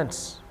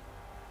remnants.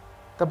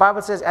 The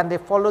Bible says, and they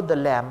followed the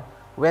Lamb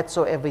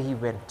wheresoever he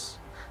went.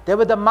 There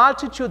were the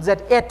multitudes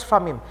that ate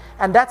from him.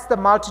 And that's the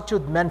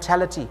multitude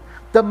mentality.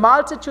 The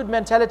multitude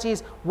mentality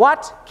is,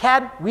 what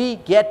can we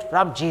get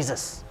from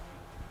Jesus?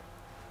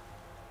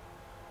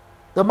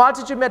 The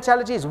multitude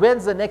mentality is,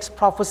 when's the next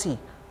prophecy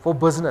for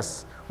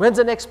business? When's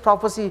the next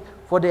prophecy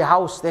for their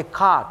house, their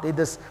car,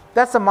 this?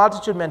 That's the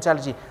multitude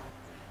mentality.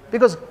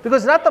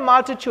 Because not the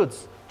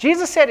multitudes.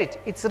 Jesus said it.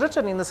 It's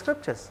written in the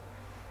scriptures.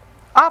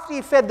 After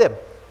he fed them,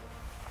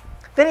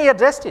 then he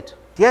addressed it.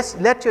 Yes,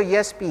 let your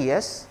yes be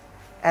yes,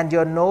 and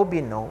your no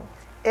be no.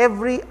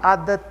 Every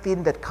other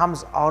thing that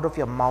comes out of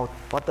your mouth,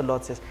 what the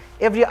Lord says,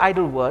 every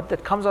idle word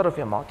that comes out of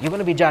your mouth, you're going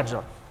to be judged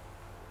on.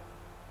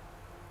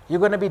 You're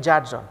going to be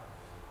judged on.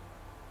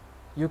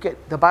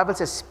 The Bible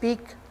says,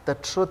 speak the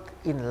truth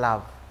in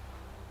love.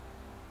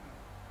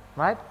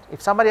 Right?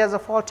 If somebody has a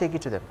fault, take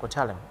it to them. Go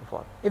tell them the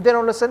fault. If they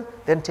don't listen,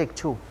 then take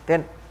two.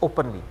 Then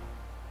openly.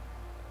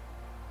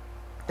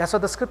 That's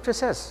what the scripture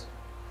says.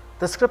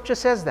 The scripture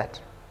says that.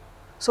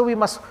 So we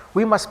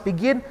must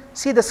begin,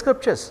 see the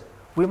scriptures.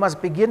 We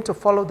must begin to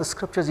follow the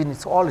scriptures in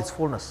all its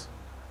fullness.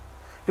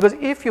 Because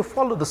if you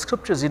follow the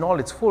scriptures in all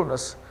its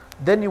fullness,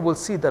 then you will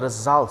see the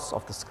results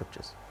of the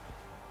scriptures.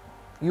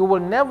 You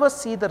will never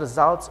see the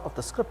results of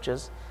the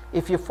scriptures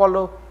if you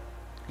follow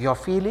your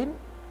feeling,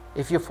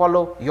 if you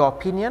follow your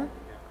opinion.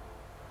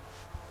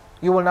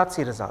 You will not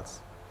see results.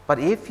 But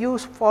if you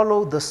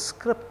follow the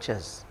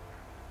scriptures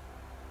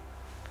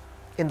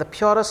in the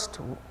purest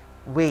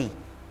way,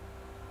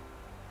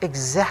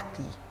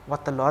 exactly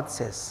what the Lord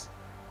says,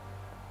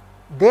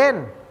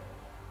 then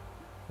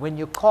when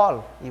you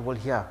call, he will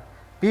hear.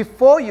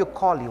 Before you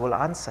call, he will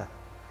answer.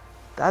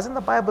 Doesn't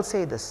the Bible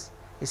say this?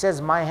 It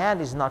says, my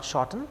hand is not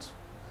shortened,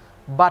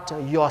 but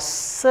your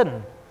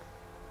sin.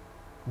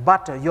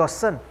 But your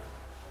sin.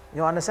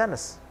 You understand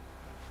this?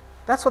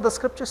 That's what the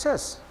scripture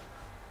says.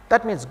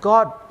 That means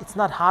God, it's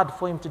not hard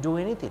for him to do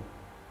anything.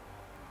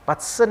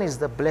 But sin is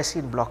the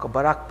blessing blocker,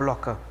 barak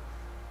blocker.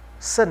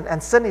 Sin.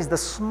 And sin is the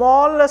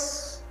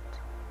smallest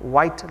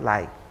white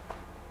lie.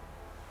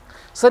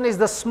 Sin is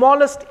the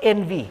smallest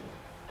envy.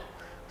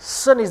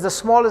 Sin is the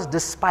smallest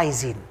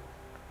despising.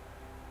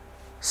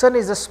 Sin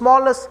is the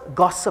smallest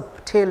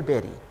gossip,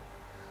 talebearing.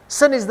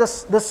 Sin is the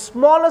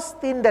smallest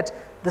thing the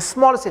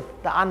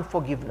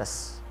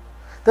unforgiveness.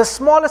 The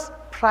smallest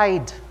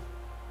pride.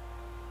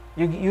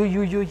 You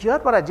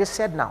heard what I just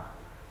said now.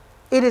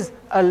 It is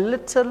a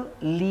little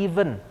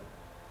leaven.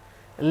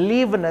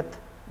 Leaveneth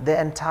the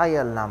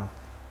entire lump.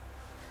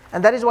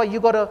 And that is why you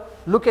got to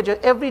look at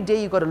every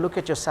day you got to look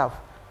at yourself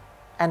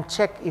and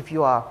check if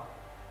you are,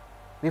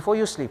 before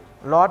you sleep,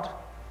 Lord,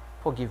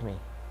 forgive me.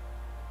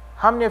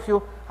 How many of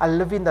you are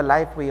living the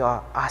life where you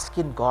are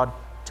asking God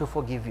to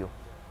forgive you?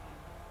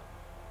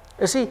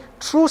 You see,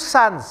 true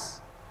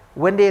sons,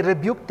 when they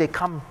rebuke, they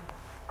come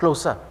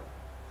closer.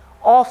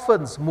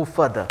 Orphans move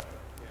further.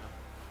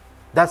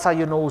 That's how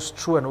you know who's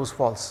true and who's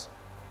false.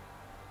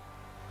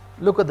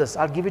 Look at this.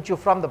 I'll give it to you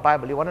from the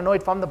Bible. You want to know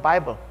it from the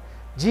Bible?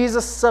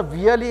 Jesus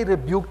severely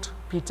rebuked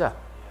Peter.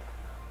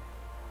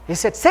 He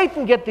said,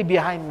 Satan, get thee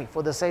behind me,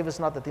 for the savours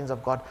not the things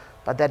of God,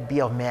 but that be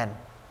of man.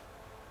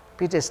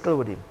 Peter is still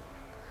with him.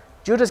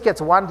 Judas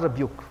gets one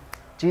rebuke.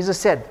 Jesus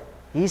said,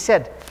 he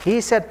said,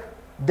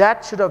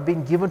 that should have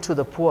been given to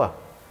the poor.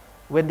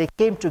 When they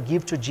came to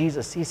give to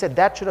Jesus, he said,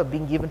 that should have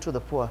been given to the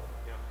poor.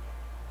 Yeah.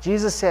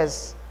 Jesus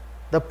says,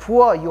 the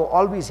poor you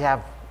always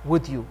have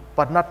with you,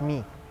 but not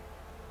me.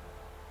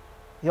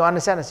 You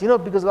understand this? You know,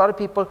 because a lot of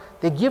people,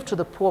 they give to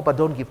the poor, but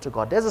don't give to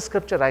God. There's a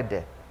scripture right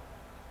there.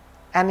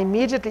 And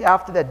immediately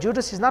after that,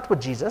 Judas is not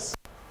with Jesus.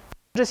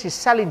 Judas is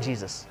selling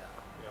Jesus.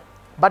 Yeah.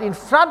 But in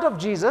front of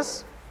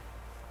Jesus,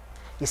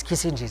 he's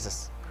kissing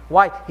Jesus.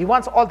 Why? He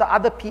wants all the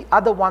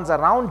other ones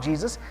around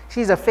Jesus.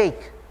 He's a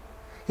fake.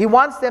 He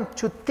wants them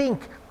to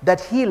think that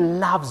he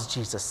loves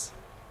Jesus.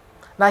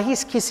 Now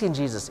he's kissing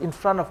Jesus in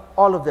front of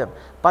all of them,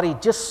 but he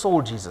just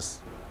sold Jesus.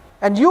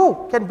 And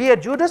you can be a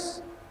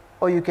Judas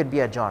or you can be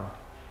a John.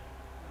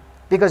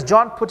 Because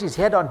John put his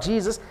head on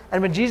Jesus,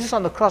 and when Jesus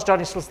on the cross, John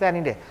is still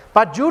standing there.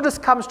 But Judas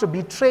comes to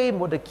betray him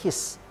with a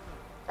kiss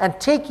and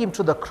take him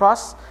to the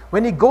cross.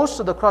 When he goes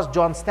to the cross,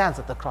 John stands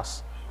at the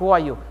cross. Who are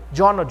you,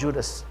 John or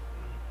Judas?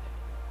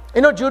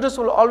 You know, Judas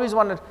will always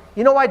want to,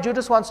 you know why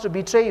Judas wants to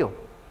betray you?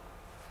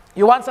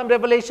 You want some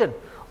revelation?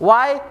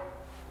 Why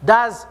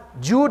does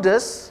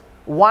Judas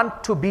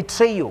want to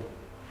betray you?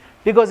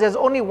 Because there's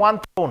only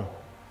one throne.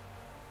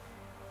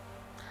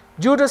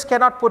 Judas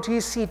cannot put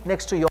his seat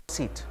next to your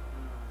seat.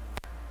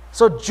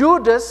 So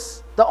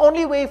Judas, the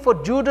only way for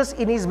Judas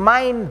in his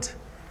mind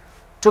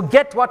to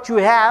get what you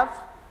have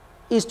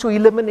is to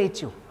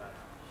eliminate you.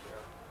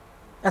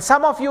 And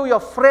some of you, your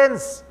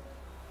friends,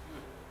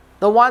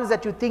 the ones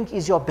that you think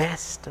is your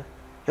best,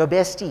 your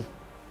bestie.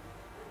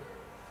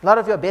 A lot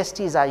of your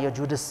besties are your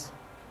Judas.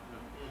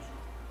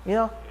 You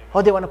know,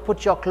 or they want to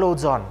put your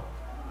clothes on,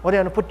 or they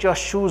want to put your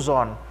shoes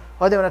on,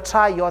 or they want to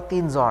try your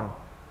things on.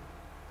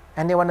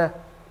 And they want to,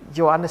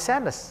 you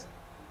understand this?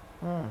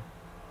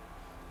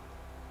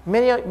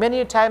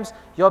 Many times,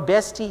 your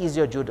bestie is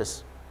your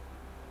Judas.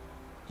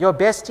 Your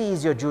bestie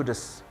is your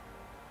Judas.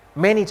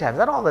 Many times,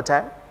 not all the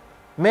time.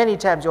 Many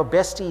times, your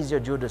bestie is your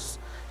Judas.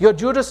 Your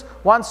Judas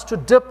wants to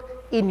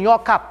dip in your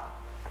cup.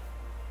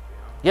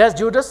 Yes,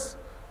 Judas?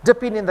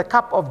 Dipping in the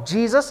cup of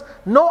Jesus.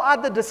 No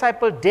other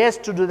disciple dares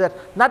to do that,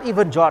 not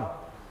even John.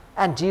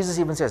 And Jesus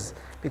even says,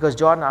 because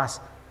John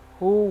asks,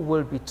 who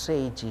will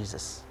betray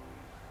Jesus?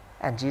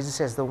 And Jesus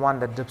says, the one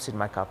that dips in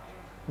my cup.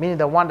 Meaning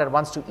the one that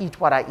wants to eat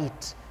what I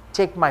eat,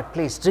 take my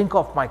place, drink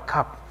off my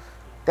cup.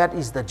 That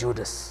is the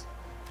Judas.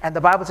 And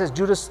the Bible says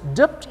Judas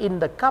dipped in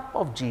the cup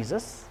of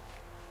Jesus,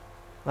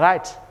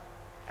 right?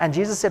 And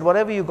Jesus said,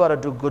 whatever you got to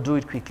do, go do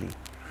it quickly.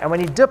 And when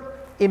he dipped,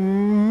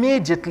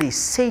 immediately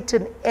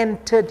Satan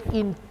entered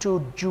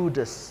into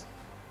Judas.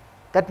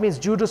 That means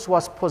Judas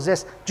was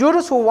possessed.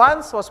 Judas, who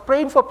once was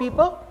praying for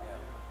people,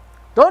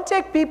 don't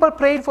take people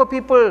praying for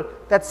people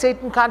that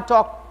Satan can't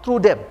talk through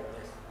them.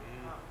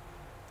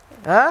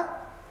 Huh?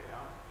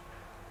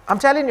 I'm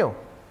telling you.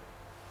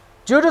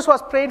 Judas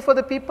was praying for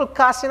the people,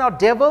 casting out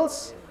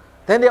devils.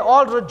 Then they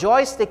all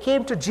rejoiced. They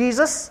came to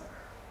Jesus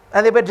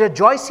and they were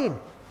rejoicing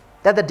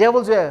that the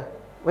devils were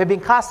being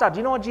cast out.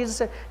 You know what Jesus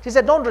said? He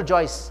said, don't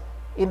rejoice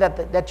in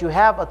that you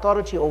have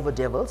authority over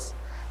devils.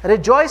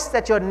 Rejoice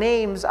that your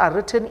names are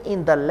written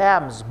in the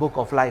Lamb's book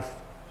of life.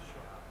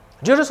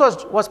 Judas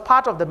was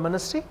part of the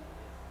ministry,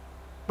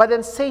 but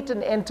then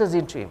Satan enters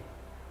into him.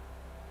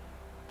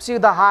 See,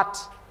 the heart.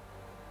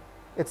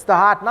 It's the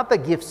heart, not the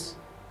gifts.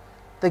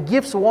 The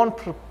gifts won't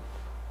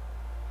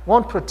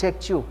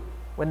protect you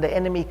when the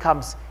enemy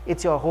comes.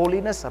 It's your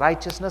holiness,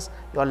 righteousness,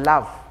 your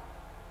love.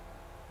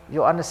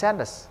 You understand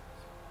this?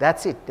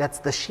 That's it. That's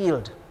the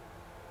shield.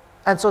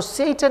 And so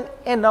Satan,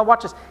 and now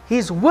watch this,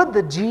 he's with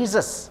the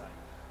Jesus,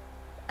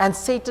 and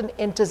Satan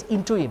enters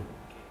into him.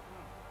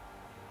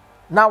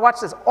 Now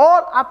watch this,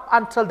 all up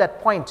until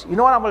that point, you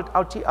know what,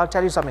 I'll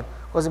tell you something,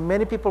 because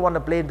many people want to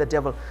blame the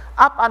devil.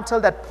 Up until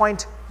that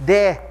point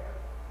there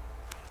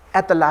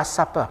at the Last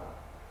Supper,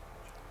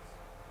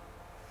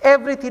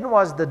 everything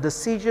was the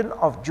decision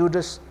of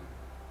Judas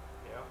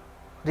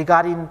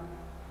regarding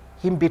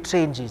him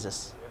betraying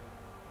Jesus.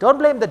 Don't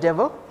blame the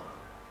devil.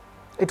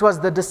 It was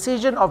the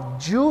decision of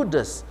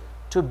Judas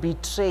to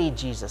betray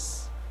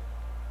Jesus.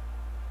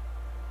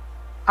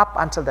 Up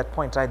until that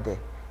point right there.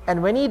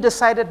 And when he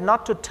decided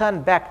not to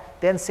turn back,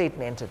 then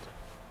Satan entered.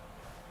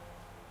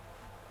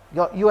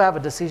 You have a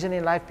decision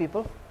in life,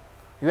 people.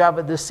 You have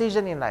a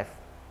decision in life.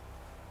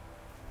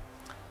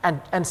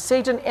 And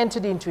Satan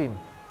entered into him.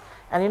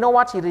 And you know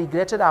what? He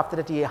regretted after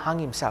that he hung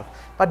himself.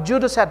 But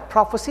Judas had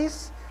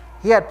prophecies.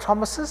 He had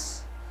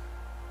promises.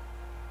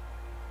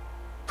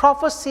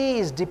 Prophecy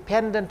is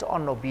dependent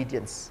on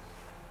obedience.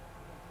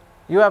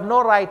 You have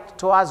no right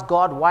to ask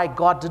God why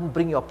God didn't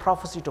bring your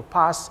prophecy to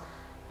pass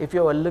if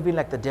you were living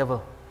like the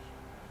devil.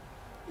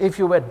 If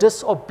you were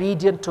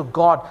disobedient to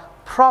God.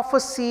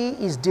 Prophecy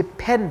is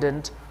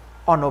dependent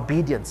on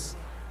obedience.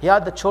 Here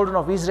are the children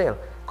of Israel.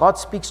 God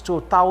speaks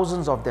to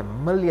thousands of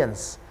them,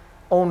 millions.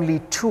 Only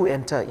 2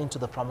 enter into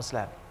the promised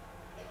land.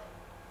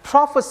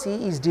 Prophecy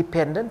is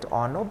dependent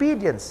on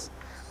obedience.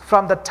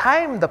 From the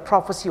time the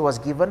prophecy was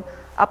given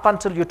up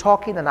until you're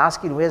talking and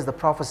asking where's the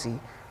prophecy,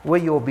 were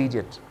you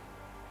obedient?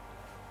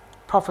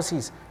 Prophecy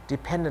is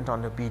dependent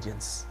on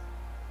obedience.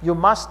 You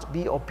must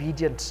be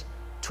obedient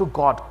to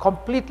God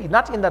completely,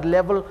 not in the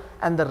level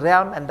and the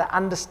realm and the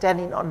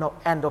understanding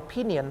and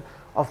opinion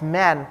of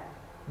man,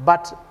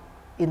 but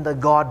in the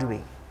God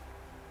way.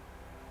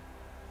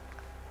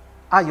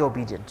 Are you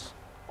obedient?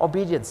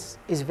 Obedience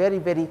is very,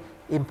 very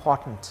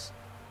important.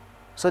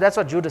 So that's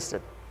what Judas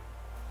did.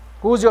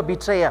 Who's your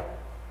betrayer?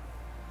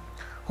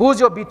 Who's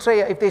your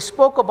betrayer? If they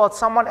spoke about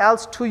someone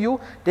else to you,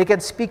 they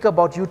can speak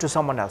about you to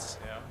someone else.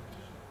 Yeah.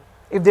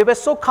 If they were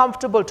so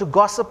comfortable to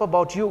gossip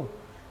about you,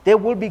 they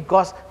will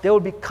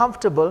be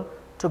comfortable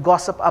to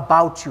gossip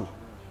about you.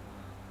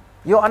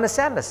 You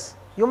understand this?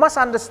 You must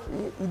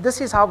understand.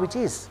 This is how it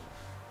is.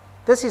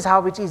 This is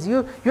how it is.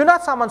 You're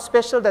not someone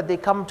special that they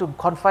come to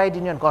confide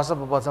in you and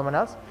gossip about someone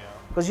else.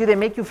 Because they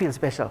make you feel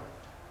special.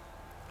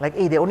 Like,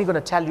 hey, they're only going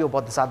to tell you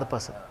about this other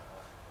person.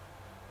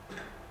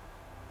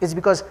 It's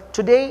because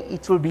today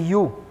it will be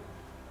you.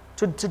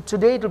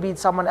 Today it will be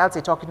someone else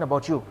they're talking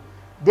about you.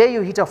 There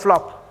you hit a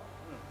flop.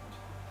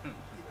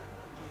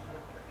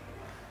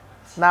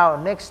 Now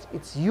next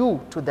it's you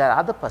to that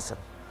other person.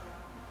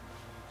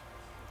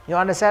 You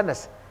understand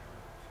this?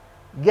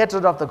 Get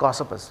rid of the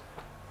gossipers.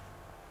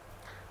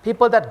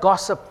 People that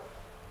gossip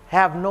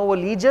have no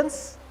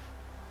allegiance.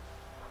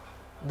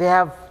 They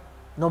have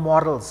no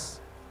morals,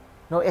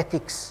 no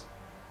ethics.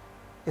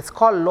 It's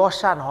called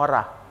Loshan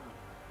Hora.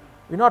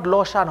 You know what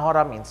Loshan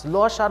Hora means?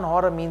 Loshan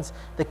Hora means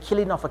the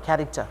killing of a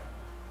character.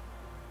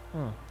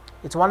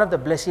 It's one of the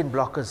blessing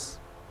blockers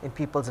in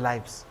people's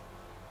lives.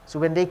 So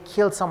when they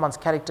kill someone's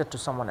character to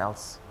someone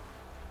else.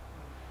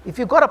 If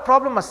you've got a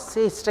problem, must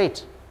say it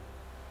straight.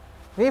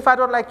 If I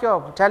don't like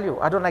your, tell you,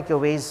 I don't like your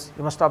ways,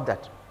 you must stop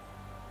that.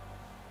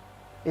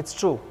 It's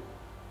true.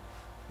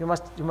 You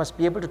must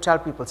be able to tell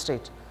people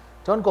straight.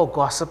 Don't go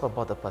gossip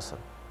about the person.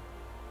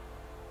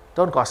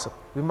 Don't gossip.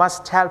 We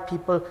must tell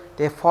people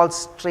their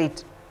faults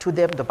straight to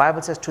them. The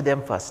Bible says to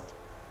them first.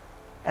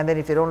 And then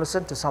if they don't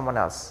listen, to someone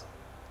else.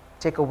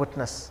 Take a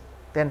witness.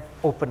 Then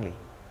openly.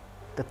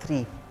 The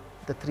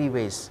three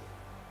ways.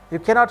 You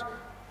cannot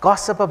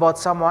gossip about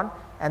someone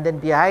and then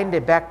behind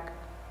their back,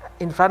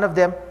 in front of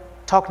them,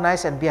 talk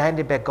nice and behind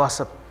their back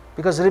gossip.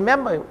 Because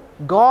remember,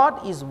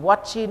 God is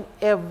watching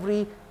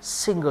every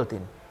single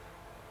thing.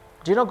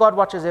 Do you know God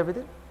watches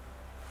everything?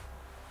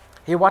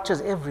 He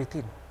watches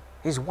everything.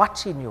 He's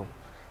watching you.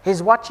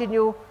 He's watching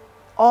you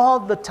all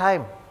the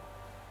time.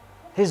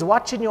 He's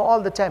watching you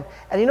all the time.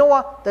 And you know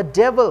what? The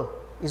devil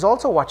is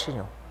also watching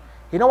you.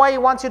 You know why he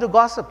wants you to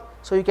gossip?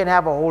 So he can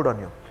have a hold on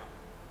you.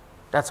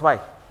 That's why.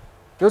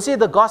 You see,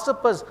 the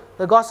gossipers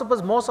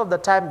most of the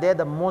time, they're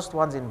the most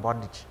ones in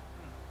bondage.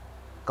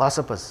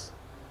 Gossipers.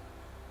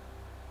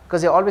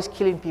 Because they're always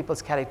killing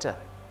people's character.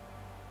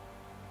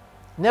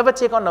 Never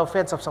take on the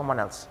offense of someone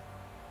else.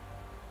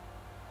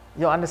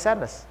 You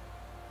understand this?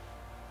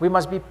 We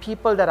must be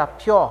people that are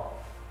pure.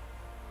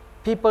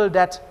 People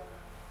that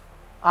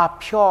are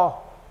pure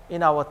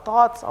in our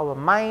thoughts, our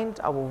mind,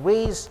 our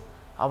ways,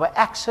 our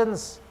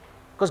actions.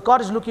 Because God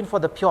is looking for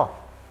the pure.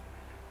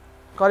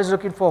 God is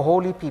looking for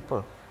holy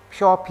people,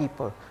 pure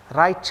people,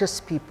 righteous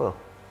people.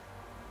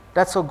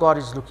 That's what God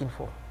is looking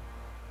for.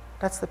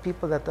 That's the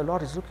people that the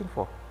Lord is looking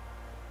for.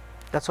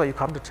 That's why you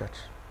come to church.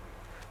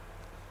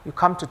 You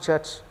come to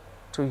church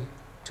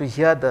to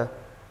hear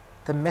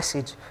the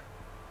message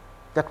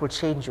that will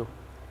change you.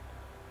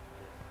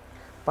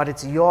 But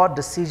it's your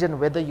decision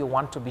whether you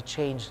want to be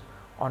changed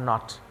or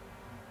not.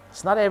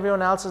 It's not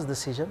everyone else's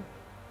decision.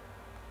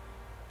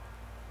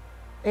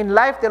 In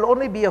life, there will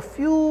only be a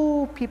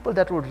few people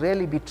that will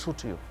really be true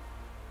to you.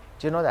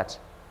 Do you know that?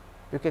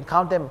 You can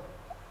count them.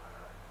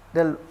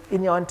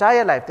 In your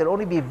entire life, there will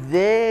only be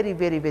very,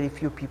 very, very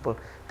few people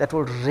that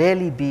will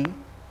really be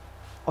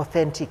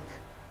authentic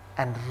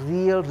and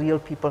real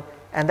people.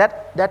 And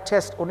that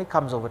test only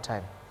comes over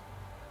time.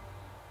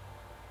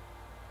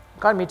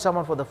 You can't meet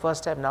someone for the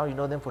first time now, you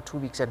know them for 2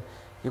 weeks and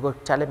you go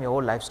tell them your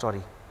whole life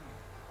story.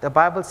 The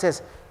Bible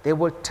says they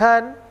will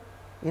turn.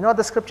 You know what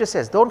the scripture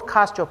says? Don't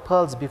cast your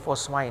pearls before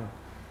swine.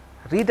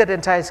 Read that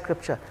entire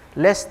scripture.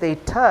 Lest they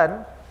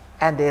turn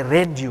and they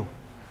rend you.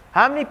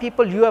 How many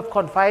people you have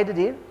confided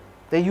in,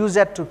 they use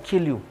that to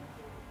kill you?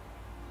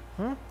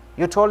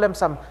 You told them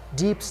some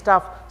deep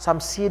stuff, some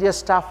serious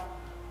stuff,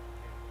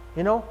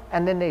 you know,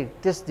 and then they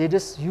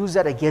just use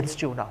that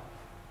against you now.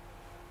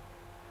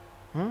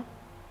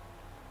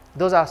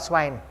 Those are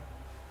swine.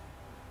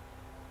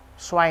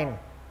 Swine.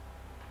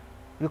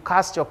 You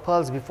cast your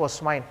pearls before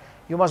swine.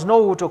 You must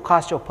know who to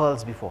cast your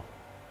pearls before.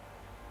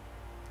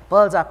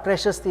 Pearls are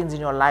precious things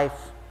in your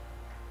life,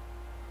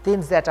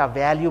 things that are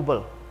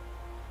valuable.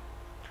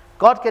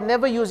 God can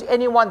never use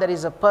anyone that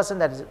is a person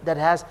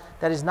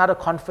that is not a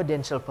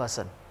confidential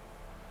person.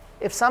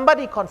 If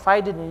somebody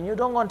confided in you,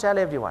 don't go and tell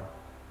everyone.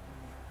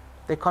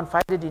 They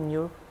confided in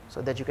you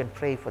so that you can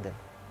pray for them.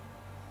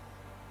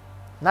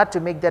 Not to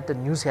make that the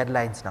news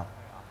headlines now.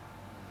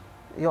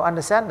 You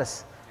understand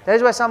this? That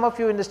is why some of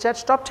you in this church,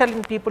 stop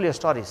telling people your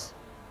stories.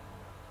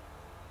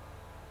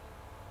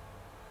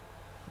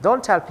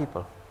 Don't tell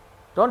people.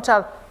 Don't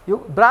tell you.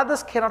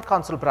 Brothers cannot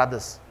counsel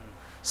brothers.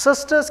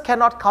 Sisters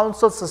cannot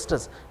counsel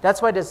sisters.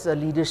 That's why there's a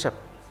leadership.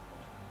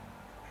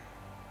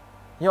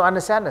 You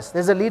understand this?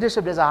 There's a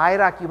leadership, there's a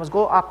hierarchy. You must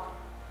go up.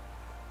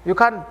 You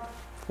can't,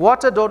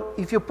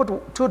 if you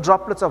put 2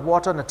 droplets of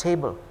water on a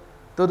table,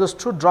 though those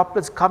 2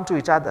 droplets come to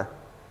each other.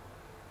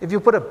 If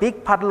you put a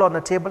big puddle on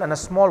a table and a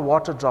small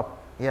water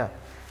drop here,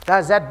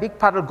 does that big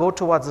puddle go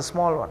towards the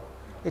small one?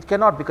 It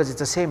cannot, because it's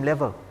the same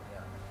level.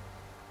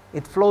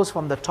 It flows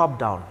from the top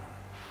down.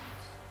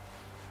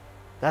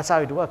 That's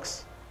how it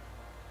works.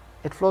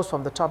 It flows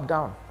from the top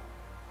down.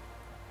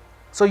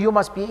 So you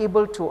must be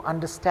able to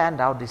understand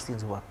how these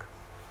things work.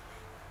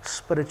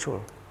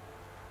 Spiritual.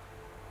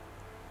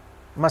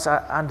 You must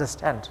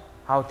understand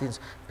how things.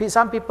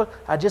 Some people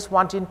are just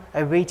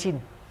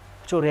waiting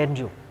to rend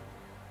you.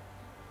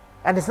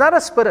 And it's not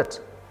a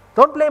spirit.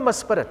 Don't blame a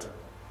spirit.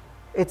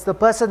 It's the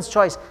person's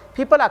choice.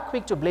 People are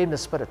quick to blame the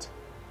spirit.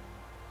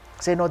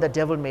 Say, no, the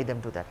devil made them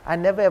do that. I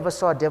never ever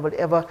saw a devil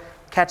ever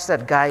catch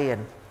that guy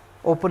and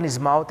open his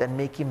mouth and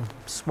make him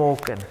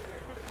smoke. And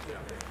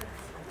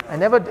I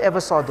never ever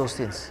saw those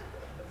things.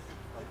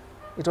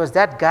 It was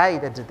that guy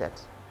that did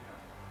that.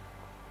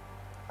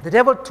 The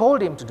devil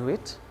told him to do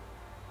it,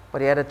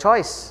 but he had a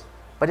choice.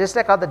 But just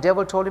like how the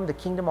devil told him the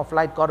kingdom of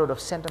light, God would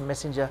have sent a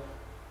messenger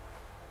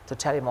to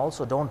tell him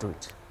also, don't do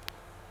it.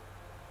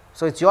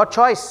 So it's your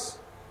choice.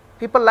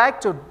 People like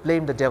to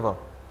blame the devil.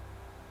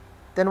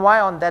 Then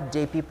why on that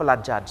day people are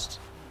judged?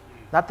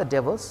 Not the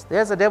devils.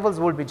 Yes, the devils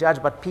will be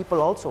judged, but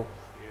people also.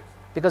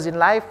 Because in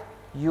life,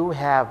 you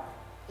have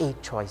a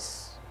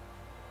choice.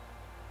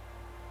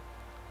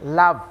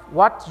 Love.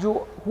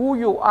 Who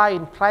you are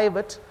in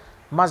private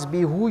must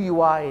be who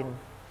you are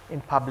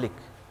in public.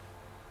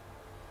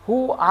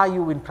 Who are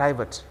you in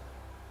private?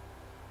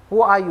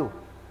 Who are you?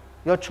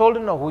 Your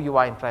children know who you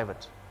are in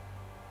private.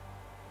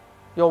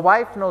 Your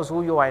wife knows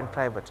who you are in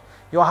private.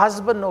 Your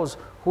husband knows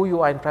who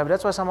you are in private.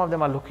 That's why some of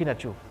them are looking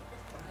at you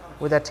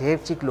with that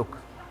hectic look.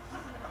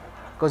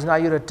 Because now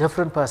you're a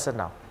different person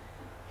now.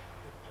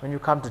 When you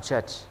come to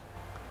church,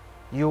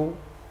 you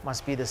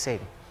must be the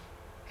same.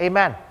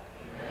 Amen.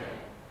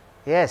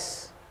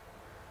 Yes.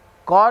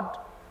 God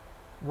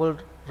will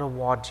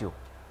reward you.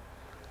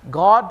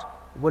 God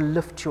will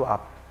lift you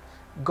up.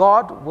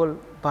 God will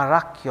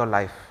barak your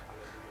life.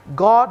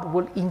 God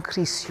will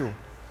increase you.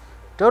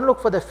 Don't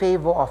look for the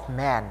favor of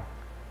man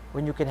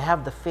when you can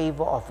have the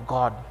favor of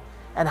God.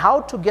 And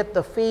how to get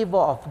the favor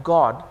of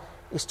God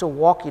is to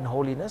walk in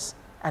holiness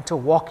and to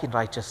walk in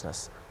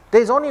righteousness.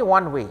 There is only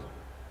one way.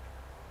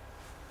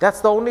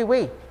 That's the only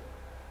way.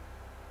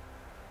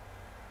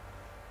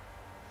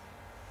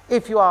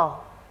 If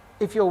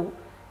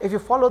you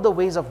follow the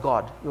ways of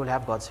God, you will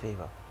have God's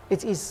favor.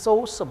 It is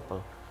so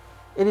simple.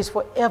 It is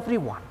for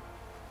everyone.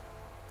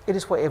 It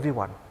is for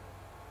everyone.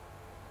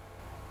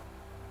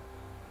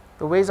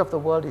 The ways of the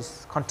world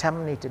is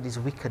contaminated, is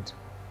wicked.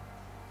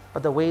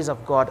 But the ways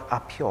of God are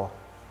pure.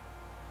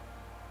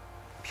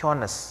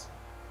 Pureness.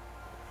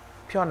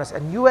 Pureness.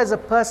 And you as a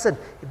person,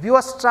 if you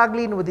are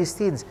struggling with these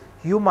things,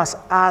 you must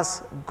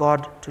ask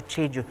God to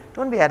change you.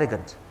 Don't be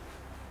arrogant.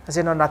 I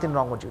say, no, nothing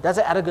wrong with you. That's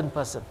an arrogant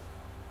person.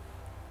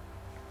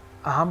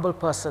 A humble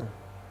person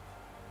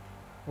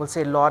will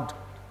say, Lord,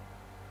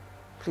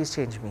 please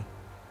change me.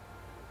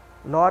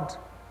 Lord,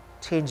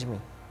 change me.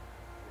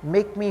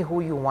 Make me who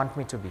you want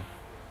me to be.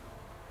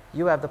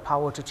 You have the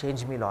power to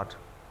change me, Lord.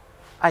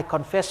 I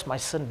confess my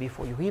sin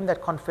before you. Him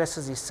that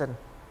confesses his sin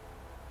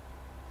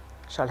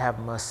shall have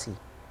mercy.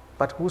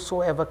 But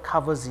whosoever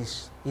covers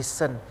his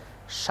sin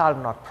shall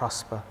not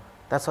prosper.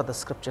 That's what the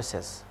scripture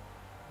says.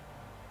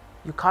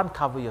 You can't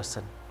cover your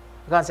sin.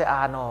 You can't say,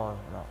 no.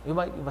 You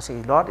must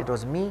say, Lord, it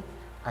was me.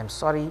 I'm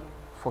sorry.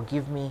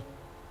 Forgive me.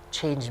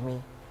 Change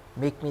me.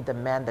 Make me the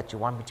man that you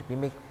want me to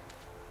be.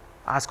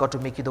 Ask God to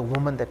make you the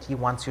woman that he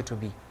wants you to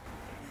be.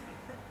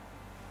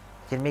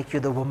 He can make you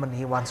the woman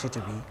he wants you to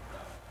be.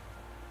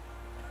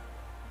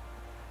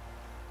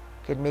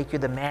 He can make you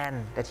the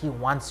man that he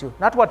wants you.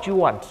 Not what you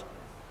want.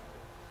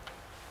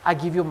 I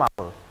give you my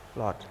will,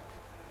 Lord.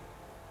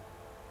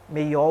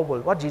 May your will,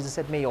 what Jesus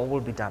said, may your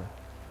will be done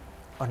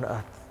on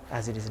earth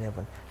as it is in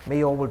heaven. May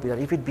your will be done.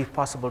 If it be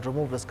possible,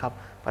 remove this cup,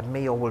 but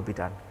may your will be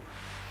done.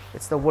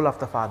 It's the will of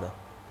the Father.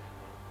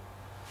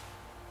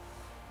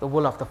 The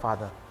will of the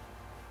Father.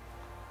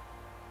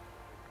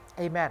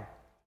 Amen.